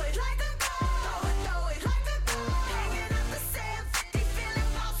throw it like a girl. Throw it like a girl. Hanging up the 750, feeling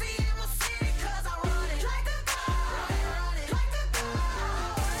bossy in my city, 'cause I run it like a girl. Run it like a girl.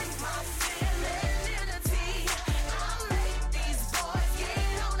 My femininity, I make these boys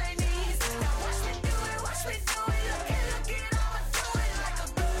get on their knees. Now watch me do it, watch me do it. Look it, I'ma do it like a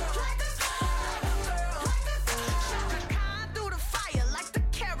girl, like a girl, like a girl. Shaka Khan through the fire like the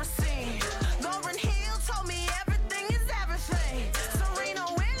kerosene. Lauryn Hill told me everything is everything. Serena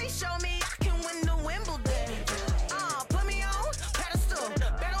Williams showed me I can win the Wimbledon. Put me on pedestal,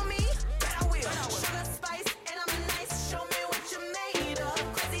 bet on me, bet I will. Sugar, spice, and I'm nice. Show me what you made of.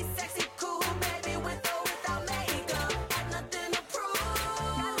 Crazy, sexy, cool, baby, with or without makeup. Got nothing to prove,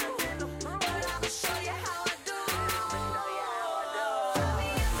 but I'ma show you how I do. Put me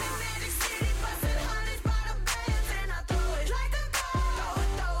up in Magic City, bustin' hundreds by the bands, and I throw it like a girl.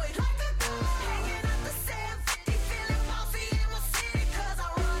 Throw it like a girl. Hanging up the 750, feeling bossy in my city, 'cause I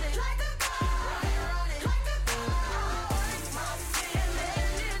run it like a girl. Run it like a girl. My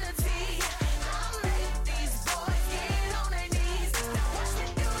femininity, I make these boys get on their knees. Now watch me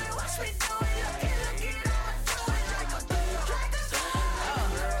do it, watch me do it. Look it, I'ma do it like a girl, like a girl.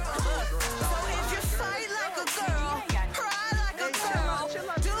 So if you fight like a girl, cry like a girl,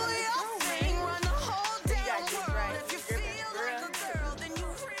 do your thing, run the whole damn world. If you feel like a girl, then you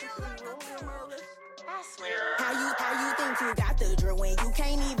feel like a girl. How you think you got the drill when you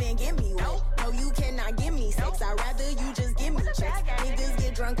can't even give me wet? No, you cannot give me sex. I'd rather you just give me checks. Niggas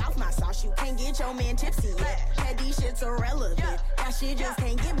get drunk off my sauce. You can't get your man tipsy yet. Petty shit's irrelevant. That shit just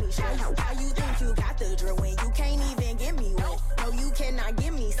can't give me shit. How you think you got the drill when you can't even give me wet? No, you cannot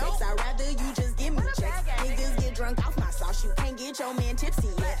give me sex. I'd rather you just give me checks. Niggas get drunk off my sauce. You can't get your man tipsy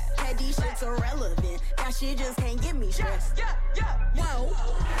yet. Petty shit's irrelevant. That shit just can't give me stress. Whoa,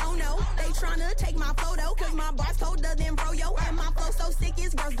 oh no, they tryna take my photo, 'cause my bar's colder than Froyo, and my flow so sick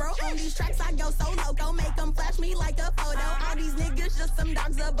it's gross, bro. On these tracks I go so loco, make them flash me like a photo. All these niggas just some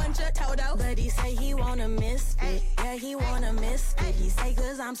dogs, a bunch of Toto. But he say he wanna misfit, yeah, he wanna misfit. He say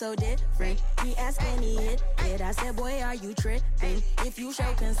 'cause I'm so different, he asked can he hit it. I said, boy, are you tripping? If you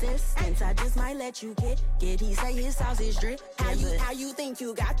show consistence, I just might let you get. He say his sauce is drip. How you think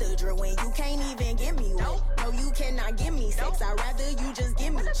you got the drill when you can't even give me wet? No, you cannot give me sex. I'd rather you just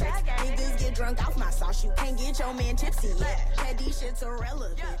give me checks. Niggas get drunk off my sauce. You can't get your man tipsy yet. Petty shit's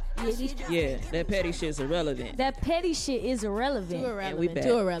irrelevant. Yeah, that petty shit's irrelevant. That petty shit is irrelevant. Too we irrelevant. back.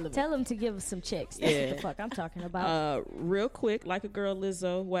 Too irrelevant. Tell them to give us some checks. That's what the fuck I'm talking about. Real quick, like a girl,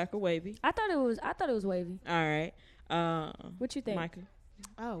 Lizzo, whack or wavy. I thought it was wavy. All right. What you think, Micah?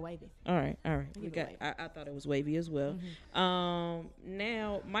 Oh, wavy. All right. We it got. wavy. I thought it was wavy as well.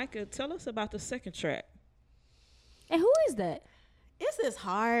 Now, Micah, tell us about the second track. And who is that? It's this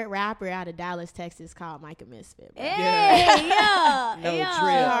hard rapper out of Dallas, Texas called Micah Misfit. Bro. Hey, yeah, No yeah. She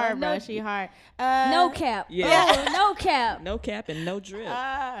drip. hard, bro. No, She hard. no cap. Yeah. Oh, no cap. No cap and no drip.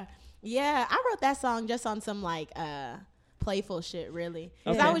 Yeah, I wrote that song just on some like playful shit, really.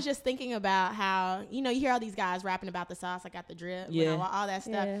 Because I Okay. was just thinking about how, you hear all these guys rapping about the sauce, I got the drip, Yeah. all that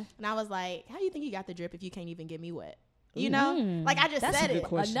stuff. Yeah. And I was like, how do you think you got the drip if you can't even get me wet? You know? Like, I just That's said a good it.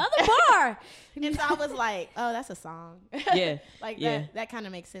 question. Another bar. And so I was like, oh, that's a song. Yeah. Like, Yeah. that kind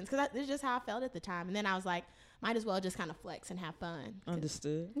of makes sense. Because it's just how I felt at the time. And then I was like, might as well just kind of flex and have fun.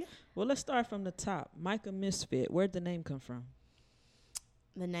 Understood. Well, let's start from the top. Micah Misfit. Where'd the name come from?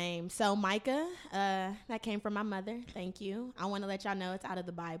 The name. So Micah, that came from my mother. Thank you. I want to let y'all know it's out of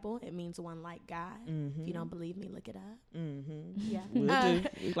the Bible. It means one like God. If you don't believe me, look it up. Yeah. We'll do.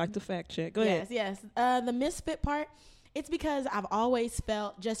 We like to fact check. Go ahead. Yes. The misfit part, it's because I've always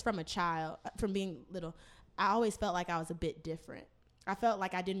felt, just from a child, from being little, I always felt like I was a bit different. I felt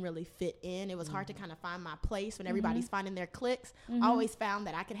like I didn't really fit in. It was hard to kind of find my place when everybody's finding their cliques. I always found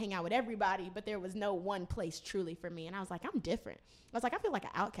that I could hang out with everybody, but there was no one place truly for me. And I was like, I'm different. I was like, I feel like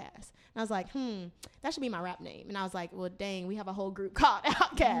an outcast. And I was like, that should be my rap name. And I was like, well, dang, we have a whole group called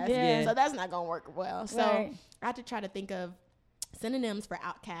Outkast. Yeah. So that's not going to work well. So Right. I had to try to think of synonyms for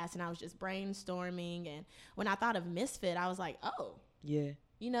outcast, and I was just brainstorming. And when I thought of misfit, I was like, oh, Yeah.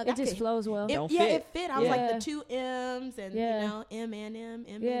 that It just could- flows well. It, Don't yeah, fit. it fit. I was Yeah. like the two M's and Yeah. M and M,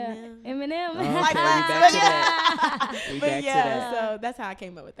 M Yeah. and M. Eminem. Like we that. back to that. We But back yeah, to that. so that's how I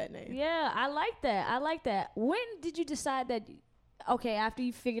came up with that name. Yeah, I like that. When did you decide that? Okay, after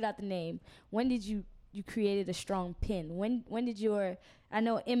you figured out the name, when did you created a strong pen? When did your? I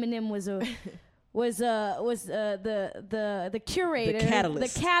know Eminem was the curator,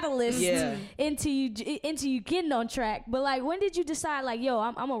 catalyst. the catalyst Yeah. into you getting on track. But like, when did you decide like, yo,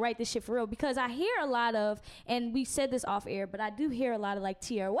 I'm gonna write this shit for real? Because I hear a lot of, and we said this off air, but I do hear a lot of like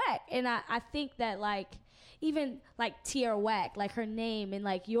Tierra Whack, and I think that like. Even like Tierra Whack, like her name and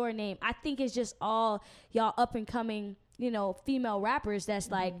like your name, I think it's just all y'all up and coming, female rappers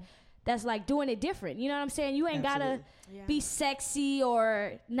that's like doing it different. You know what I'm saying? You ain't gotta be sexy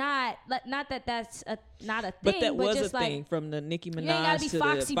or not. Not that that's not a thing. But that was just a like, thing from the Nicki Minaj you ain't gotta be to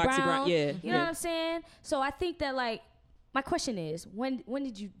Foxy the Foxy Brown. Yeah. You know what I'm saying? So I think that like my question is, when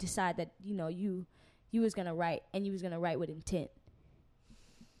did you decide that you was gonna write and you was gonna write with intent?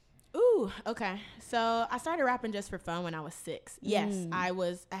 Ooh, okay. So I started rapping just for fun when I was 6. Yes, I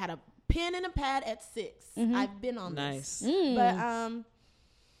had a pen and a pad at 6. I've been on Nice. this. But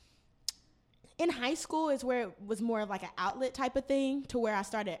in high school is where it was more of like an outlet type of thing, to where I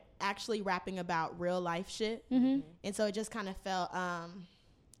started actually rapping about real life shit. And so it just kind of felt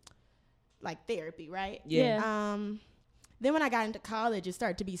like therapy, right? Yeah. Then when I got into college, it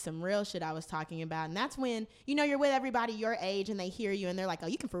started to be some real shit I was talking about. And that's when, you're with everybody your age and they hear you and they're like, oh,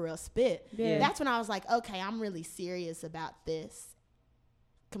 you can for real spit. Yeah. That's when I was like, okay, I'm really serious about this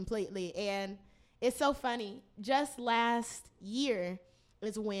completely. And it's so funny. Just last year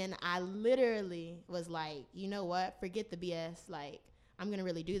is when I literally was like, you know what? Forget the BS. Like, I'm going to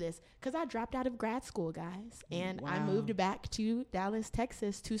really do this. Because I dropped out of grad school, guys. And I Wow. moved back to Dallas,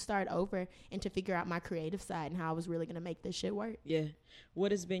 Texas to start over and to figure out my creative side and how I was really going to make this shit work. Yeah.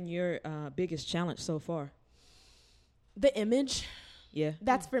 What has been your biggest challenge so far? The image. Yeah.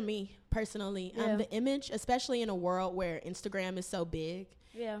 That's for me personally. Yeah. The image, especially in a world where Instagram is so big.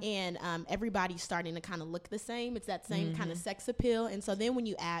 Yeah. And everybody's starting to kind of look the same. It's that same kind of sex appeal. And so then when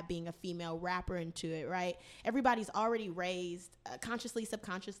you add being a female rapper into it, right? Everybody's already raised consciously,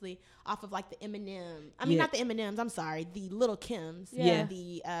 subconsciously off of like the Eminem. I mean, Yeah. not the Eminems, I'm sorry. The Little Kims. Yeah.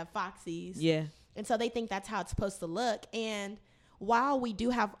 The Foxies. Yeah. And so they think that's how it's supposed to look. And while we do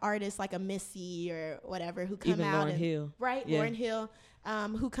have artists like a Missy or whatever who come Even out. Lauryn Hill. Right? Yeah. Lauryn Hill,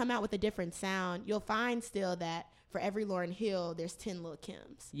 who come out with a different sound, you'll find still that for every Lauryn Hill, there's 10 Lil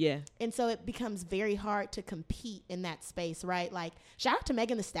Kims. Yeah. And so it becomes very hard to compete in that space, right? Like, shout out to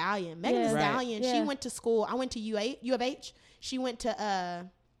Megan Thee Stallion. Megan Yeah. Thee Right. Stallion, Yeah. she went to school. I went to U of H. She went to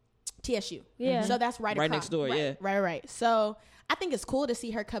TSU. Yeah. So that's right Right across. next door, yeah. Right. So I think it's cool to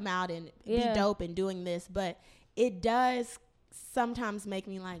see her come out and Yeah. be dope and doing this, but it does sometimes make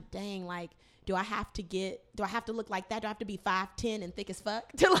me like, dang, like, do I have to look like that? Do I have to be 5'10" and thick as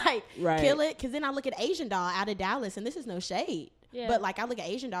fuck to like kill it? Because then I look at Asian doll out of Dallas, and this is no shade, but like I look at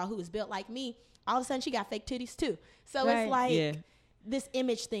Asian doll who was built like me. All of a sudden, she got fake titties too. So it's like this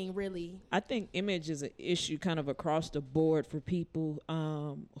image thing really. I think image is an issue kind of across the board for people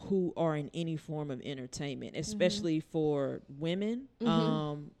who are in any form of entertainment, especially for women.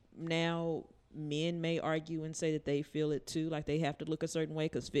 Now, men may argue and say that they feel it too, like they have to look a certain way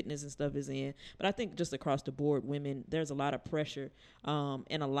because fitness and stuff is in. But I think just across the board, women, there's a lot of pressure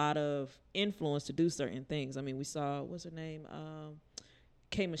and a lot of influence to do certain things. I mean, we saw, what's her name?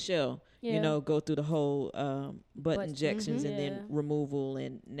 K. Michelle, go through the whole butt injections and then removal.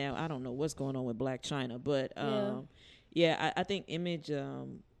 And now I don't know what's going on with Black China. But, I think image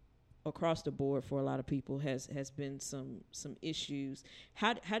across the board for a lot of people has been some issues.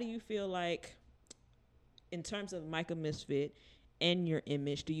 How do you feel like, in terms of Micah Misfit and your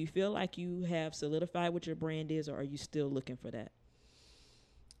image, do you feel like you have solidified what your brand is, or are you still looking for that?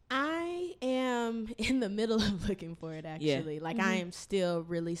 I am in the middle of looking for it, actually. Like, I am still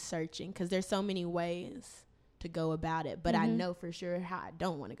really searching because there's so many ways to go about it, but I know for sure how I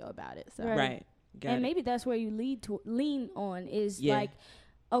don't want to go about it. So Right. And maybe that's where you lean on is like,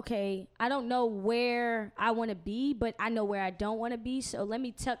 okay, I don't know where I want to be, but I know where I don't want to be. So let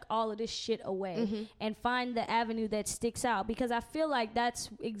me tuck all of this shit away and find the avenue that sticks out, because I feel like that's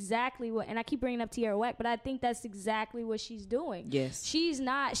exactly what, and I keep bringing up Tierra Whack, but I think that's exactly what she's doing. Yes. She's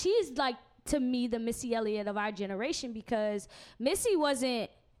like, to me, the Missy Elliott of our generation, because Missy wasn't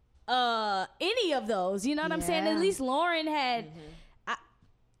any of those. You know what I'm saying? At least Lauren had...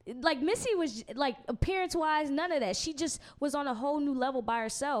 like Missy was like appearance-wise, none of that. She just was on a whole new level by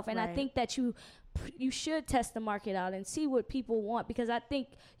herself, and I think that you should test the market out and see what people want, because I think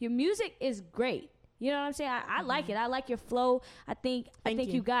your music is great. You know what I'm saying? I like it. I like your flow. I think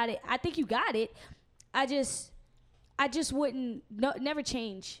you got it. I think you got it. I just wouldn't never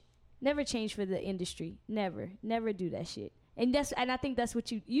change for the industry. Never do that shit. And I think that's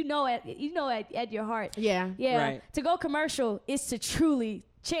what you know at your heart. Yeah. Right. To go commercial is to truly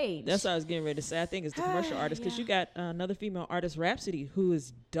change. That's what I was getting ready to say. I think it's the commercial artist, because you got another female artist, Rhapsody, who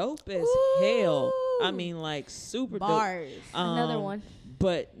is dope as hell. I mean, like super bars. Dope. Another one.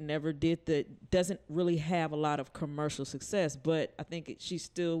 But doesn't really have a lot of commercial success. But I think she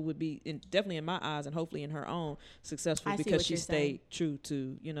still would be, definitely in my eyes, and hopefully in her own, successful, because she stayed true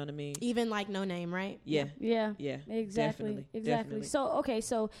to, you know what I mean? Even like No Name, right? Yeah. Exactly. Definitely.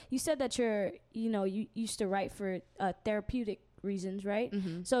 So you said that you used to write for therapeutic reasons, right?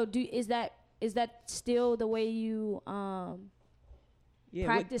 So is that still the way you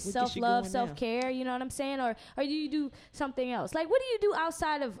practice self-love, self-care, you know what I'm saying? Or do you do something else? Like, what do you do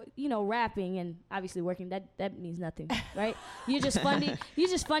outside of, rapping and obviously working? That means nothing, right? You're just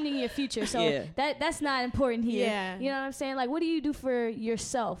funding your future. So that's not important here. Yeah. You know what I'm saying? Like, what do you do for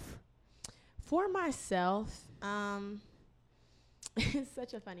yourself? For myself, it's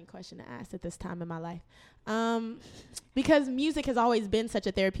such a funny question to ask at this time in my life. Because music has always been such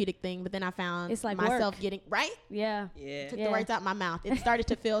a therapeutic thing, but then I found myself getting right. Took the words out my mouth. It started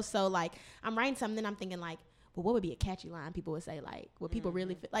to feel so like I'm writing something. I'm thinking like, well, what would be a catchy line? People would say like, what people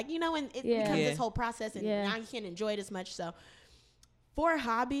really feel like, and it becomes this whole process, and now you can't enjoy it as much. So for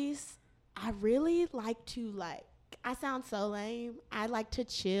hobbies, I really like to I sound so lame. I like to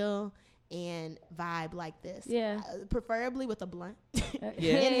chill and vibe like this. Preferably with a blunt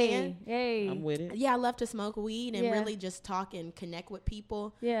in hand. I'm with it. I love to smoke weed and really just talk and connect with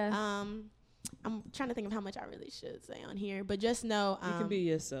people. I'm trying to think of how much I really should say on here, but just know you can be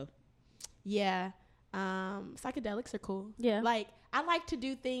yourself. Psychedelics are cool. Like I like to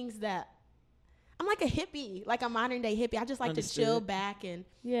do things that I'm like a hippie, like a modern day hippie. I just like to chill back and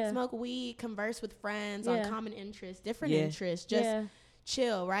smoke weed, converse with friends on common interests, different interests, just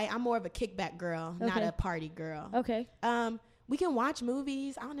chill, right? I'm more of a kickback girl, not a party girl. Okay. We can watch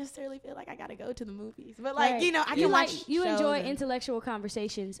movies. I don't necessarily feel like I gotta go to the movies, but I can watch. You enjoy intellectual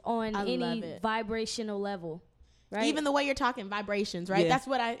conversations on any vibrational level, right? Even the way you're talking, vibrations, right? That's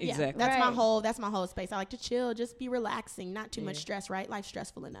what exactly. That's my whole space. I like to chill, just be relaxing, not too much stress, right? Life's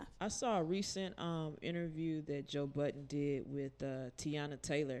stressful enough. I saw a recent interview that Joe Budden did with Tiana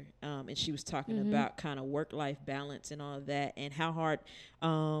Taylor, and she was talking about kind of work-life balance and all of that, and how hard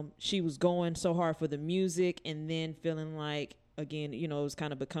she was going so hard for the music, and then feeling like, again, it was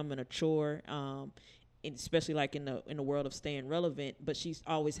kind of becoming a chore, especially like in the world of staying relevant. But she's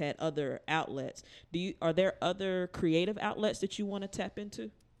always had other outlets. Are there other creative outlets that you want to tap into?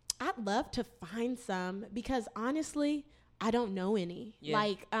 I'd love to find some, because honestly, I don't know any.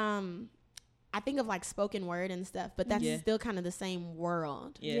 I think of like spoken word and stuff, but that's still kind of the same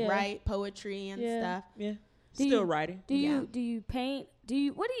world, right? Poetry and stuff. Yeah. Still writing. Do you paint?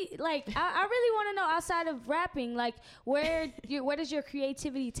 What do you like? I really want to know, outside of rapping, like where does your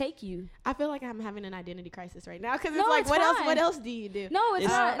creativity take you? I feel like I'm having an identity crisis right now because it's like, what else do you do? No, it's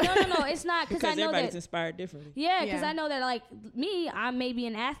not. No, it's not. Because I know everybody's inspired differently. Yeah, because I know that like me, I may be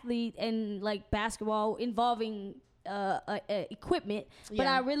an athlete and like basketball involving equipment, but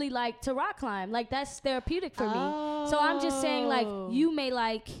I really like to rock climb. Like that's therapeutic for me. So I'm just saying, like you may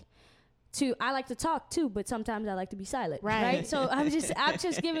like. I like to talk too, but sometimes I like to be silent. Right? So I'm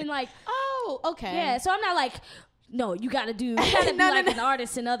just giving like, okay. Yeah. So I'm not like, no, you gotta be like an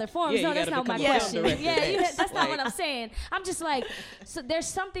artist in other forms. Yeah, no, that's not my question. That's not what I'm saying. I'm just like, so there's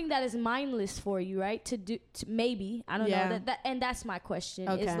something that is mindless for you, right? To do, maybe, I don't know that, and that's my question.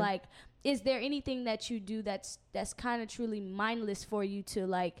 Okay. Is like, is there anything that you do that's kind of truly mindless for you to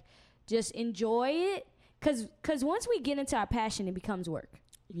like just enjoy it? Because once we get into our passion, it becomes work.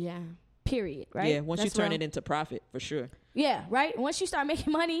 Yeah. Period, right? Yeah, once you turn it into profit, for sure. Yeah, right? Once you start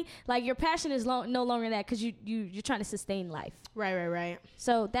making money, like your passion is no longer that because you're trying to sustain life. Right.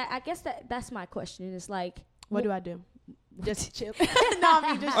 So I guess that's my question. It's like, what do I do? Just chill. No,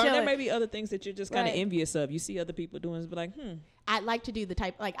 I mean, just chill. Or there may be other things that you're just kind of envious of. You see other people doing, it's be like, I'd like to do the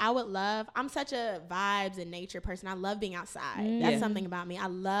type, like I would love, I'm such a vibes and nature person. I love being outside. That's something about me. I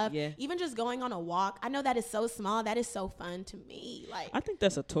love even just going on a walk. I know that is so small. That is so fun to me. Like, I think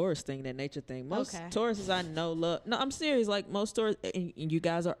that's a tourist thing, that nature thing. Most tourists I know love, no, I'm serious. Like most tourists, and you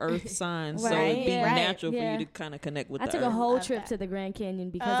guys are earth signs, so it'd be natural for you to kind of connect with the earth. I took a whole trip to the Grand Canyon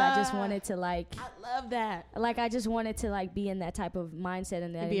because I just wanted to like, I love that. Like I just wanted to like be in that type of mindset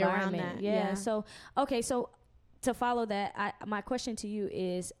and that be environment. Around that. Yeah. So, okay. So to follow that, my question to you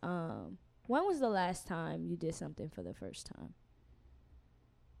is, when was the last time you did something for the first time?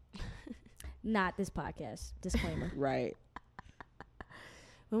 Not this podcast. Disclaimer. Right.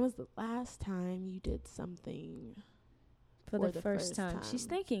 When was the last time you did something for the first time? She's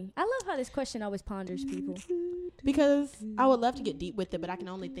thinking. I love how this question always ponders people. Because I would love to get deep with it, but I can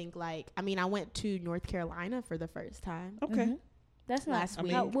only think like, I mean, I went to North Carolina for the first time. Okay. Mm-hmm. That's last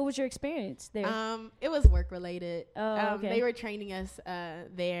week. What was your experience there? It was work related. Oh, okay. They were training us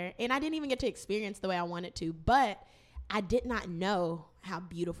there, and I didn't even get to experience the way I wanted to, but I did not know how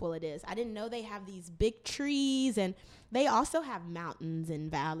beautiful it is. I didn't know they have these big trees, and they also have mountains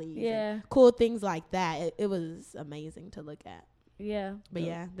and valleys and cool things like that. It was amazing to look at. Yeah. But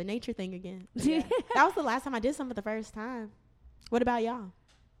the nature thing again. Yeah. That was the last time I did something for the first time. What about y'all?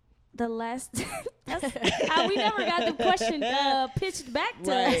 The last we never got the question pitched back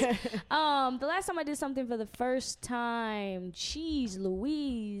to us. The last time I did something for the first time, jeez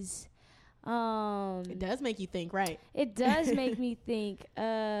Louise. It does make you think, right? It does make me think.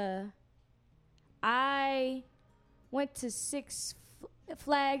 I went to Six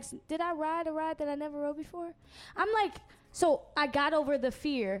Flags. Did I ride a ride that I never rode before? I'm like, so I got over the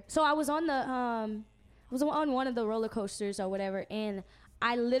fear. So I was on on one of the roller coasters or whatever, and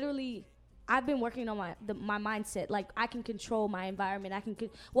I've been working on my mindset. Like I can control my environment. I can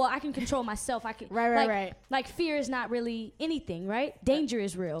control myself. I can right. Like fear is not really anything, right? Danger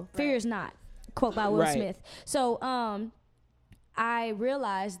is real. Fear is not. Quote by Will Smith. So I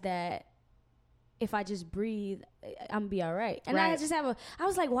realized that if I just breathe, I'm gonna be all right. And I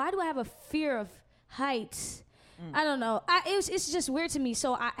was like, why do I have a fear of heights? I don't know. It's just weird to me.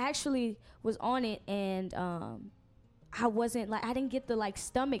 So I actually was on it, and I wasn't like, I didn't get the like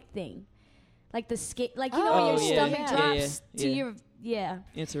stomach thing, like the skate, like you know when your stomach drops to your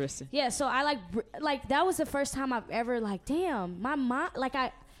Interesting. Yeah, so I like that was the first time I've ever like, damn, my mind, like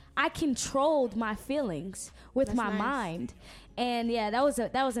I controlled my feelings with my mind, and that was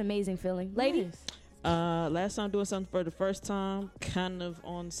an amazing feeling, lady. Last time doing something for the first time, kind of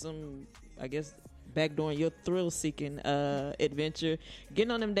on some, I guess, backdooring your thrill-seeking adventure,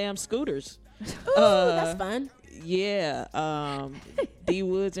 getting on them damn scooters. Ooh, that's fun. Yeah, D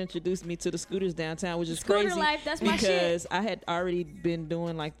Woods introduced me to the scooters downtown, which is Scooter crazy. Life, that's my shit. Because I had already been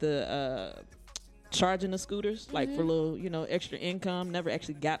doing like the charging the scooters, like for a little, extra income. Never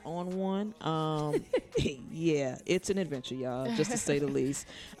actually got on one. Yeah, it's an adventure, y'all, just to say the least.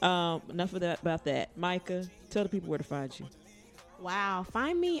 Enough of that about that. Micah, tell the people where to find you. Wow.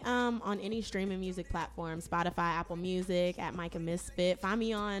 Find me on any streaming music platform, Spotify, Apple Music, at Micah Misfit. Find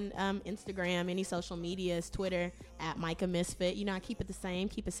me on Instagram, any social medias, Twitter, at Micah Misfit. I keep it the same,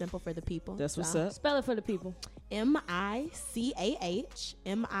 keep it simple for the people. That's what's up. Spell it for the people. MICAH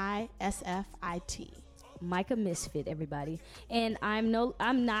Micah Misfit, everybody. And I'm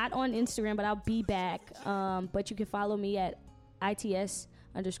not on Instagram, but I'll be back. But you can follow me at ITS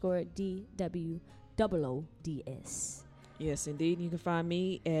 _DWOODS. Yes, indeed. You can find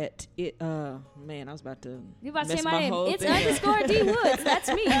me at it. Man, I was about to. You about to mess say my name? whole It's thing up. _D Woods.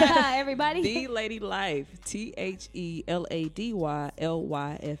 That's me. Everybody. The Lady Life.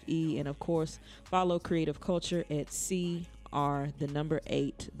 TheLadyLyfe. And of course, follow Creative Culture at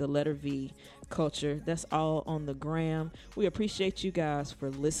CR8 Culture. That's all on the gram. We appreciate you guys for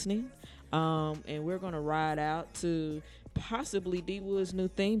listening. And we're gonna ride out to possibly D Wood's new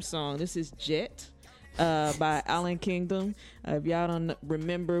theme song. This is Jet. By Alan Kingdom. If y'all don't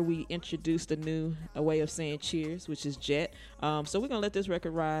remember, we introduced a way of saying cheers, which is Jet. So we're gonna let this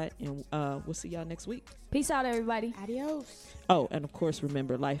record ride, and we'll see y'all next week. Peace out, everybody. Adios. Oh, and of course,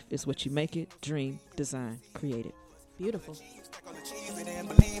 remember, life is what you make it. Dream, design, create it. Beautiful. I'm a G,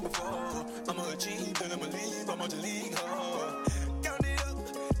 then I'm a leave, I'm a leave,